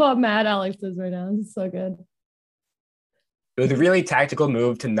 I love how mad Alex is right now. This is so good. It was a really tactical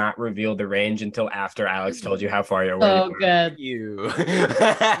move to not reveal the range until after Alex told you how far you're away. So good. You.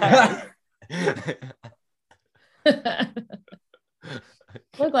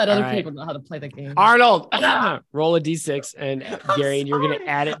 I'm glad other All right. people know how to play the game. Arnold, roll a d6, and Gary, you're going to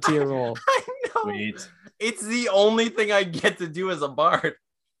add it to your roll. I know. Sweet. It's the only thing I get to do as a bard.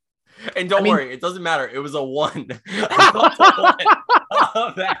 And don't worry, it doesn't matter. It was a 1. I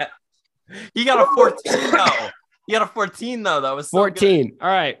love that. He got a 14 though. He got a 14 though. That was so 14. good. All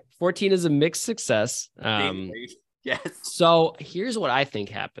right. 14 is a mixed success. Yes. So here's what I think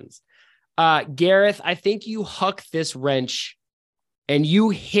happens. Gareth, I think you huck this wrench and you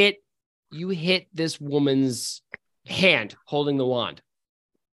hit this woman's hand holding the wand,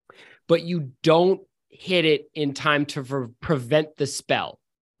 but you don't hit it in time to prevent the spell.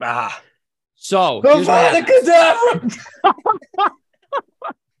 So here's what happens.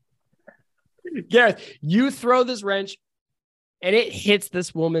 Gareth, you throw this wrench and it hits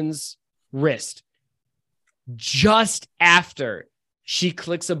this woman's wrist just after she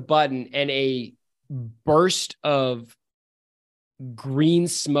clicks a button and a burst of green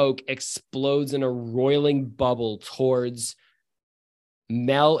smoke explodes in a roiling bubble towards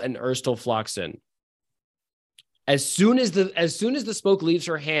Mel and Erstal Floxen. As soon as the smoke leaves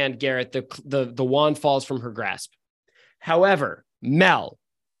her hand, Garrett, the wand falls from her grasp. However, Mel,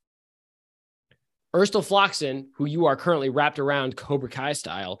 Erstal Floxen, who you are currently wrapped around Cobra Kai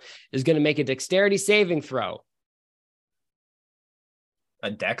style, is going to make a dexterity saving throw. A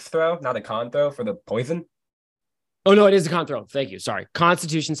dex throw, not a con throw for the poison? Oh, no, it is a con throw. Thank you. Sorry.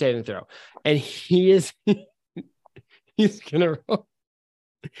 Constitution saving throw. And he's going to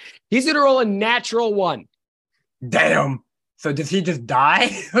roll a natural 1. Damn. So does he just die?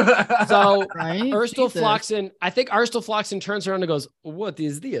 So Right? Erstal Jesus. Floxen, I think Erstal Floxen turns around and goes, "What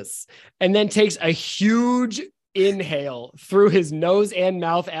is this?" And then takes a huge inhale through his nose and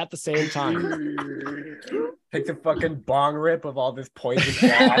mouth at the same time. Takes a fucking bong rip of all this poison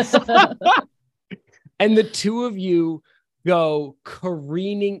gas. And the two of you go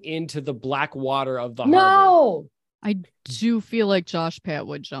careening into the black water of the harbor. No. I do feel like Josh Pat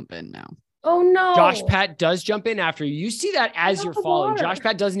would jump in now. Oh no. Josh Pat does jump in after you. You see that as Get you're out the falling. water. Josh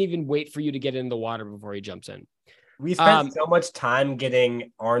Pat doesn't even wait for you to get in the water before he jumps in. We spent so much time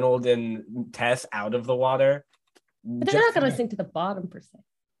getting Arnold and Tess out of the water. But they're not going to sink to the bottom per se.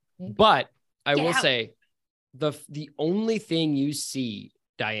 Maybe. But I Get will out. say the only thing you see,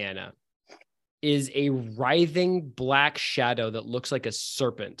 Diana, is a writhing black shadow that looks like a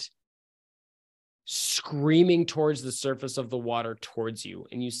serpent screaming towards the surface of the water towards you.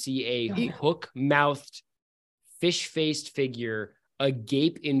 And you see a hook-mouthed, fish-faced figure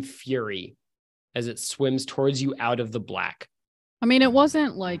agape in fury as it swims towards you out of the black. I mean, it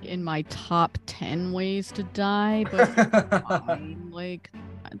wasn't like in my top 10 ways to die, but fine. Like,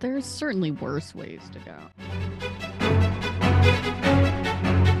 there's certainly worse ways to go.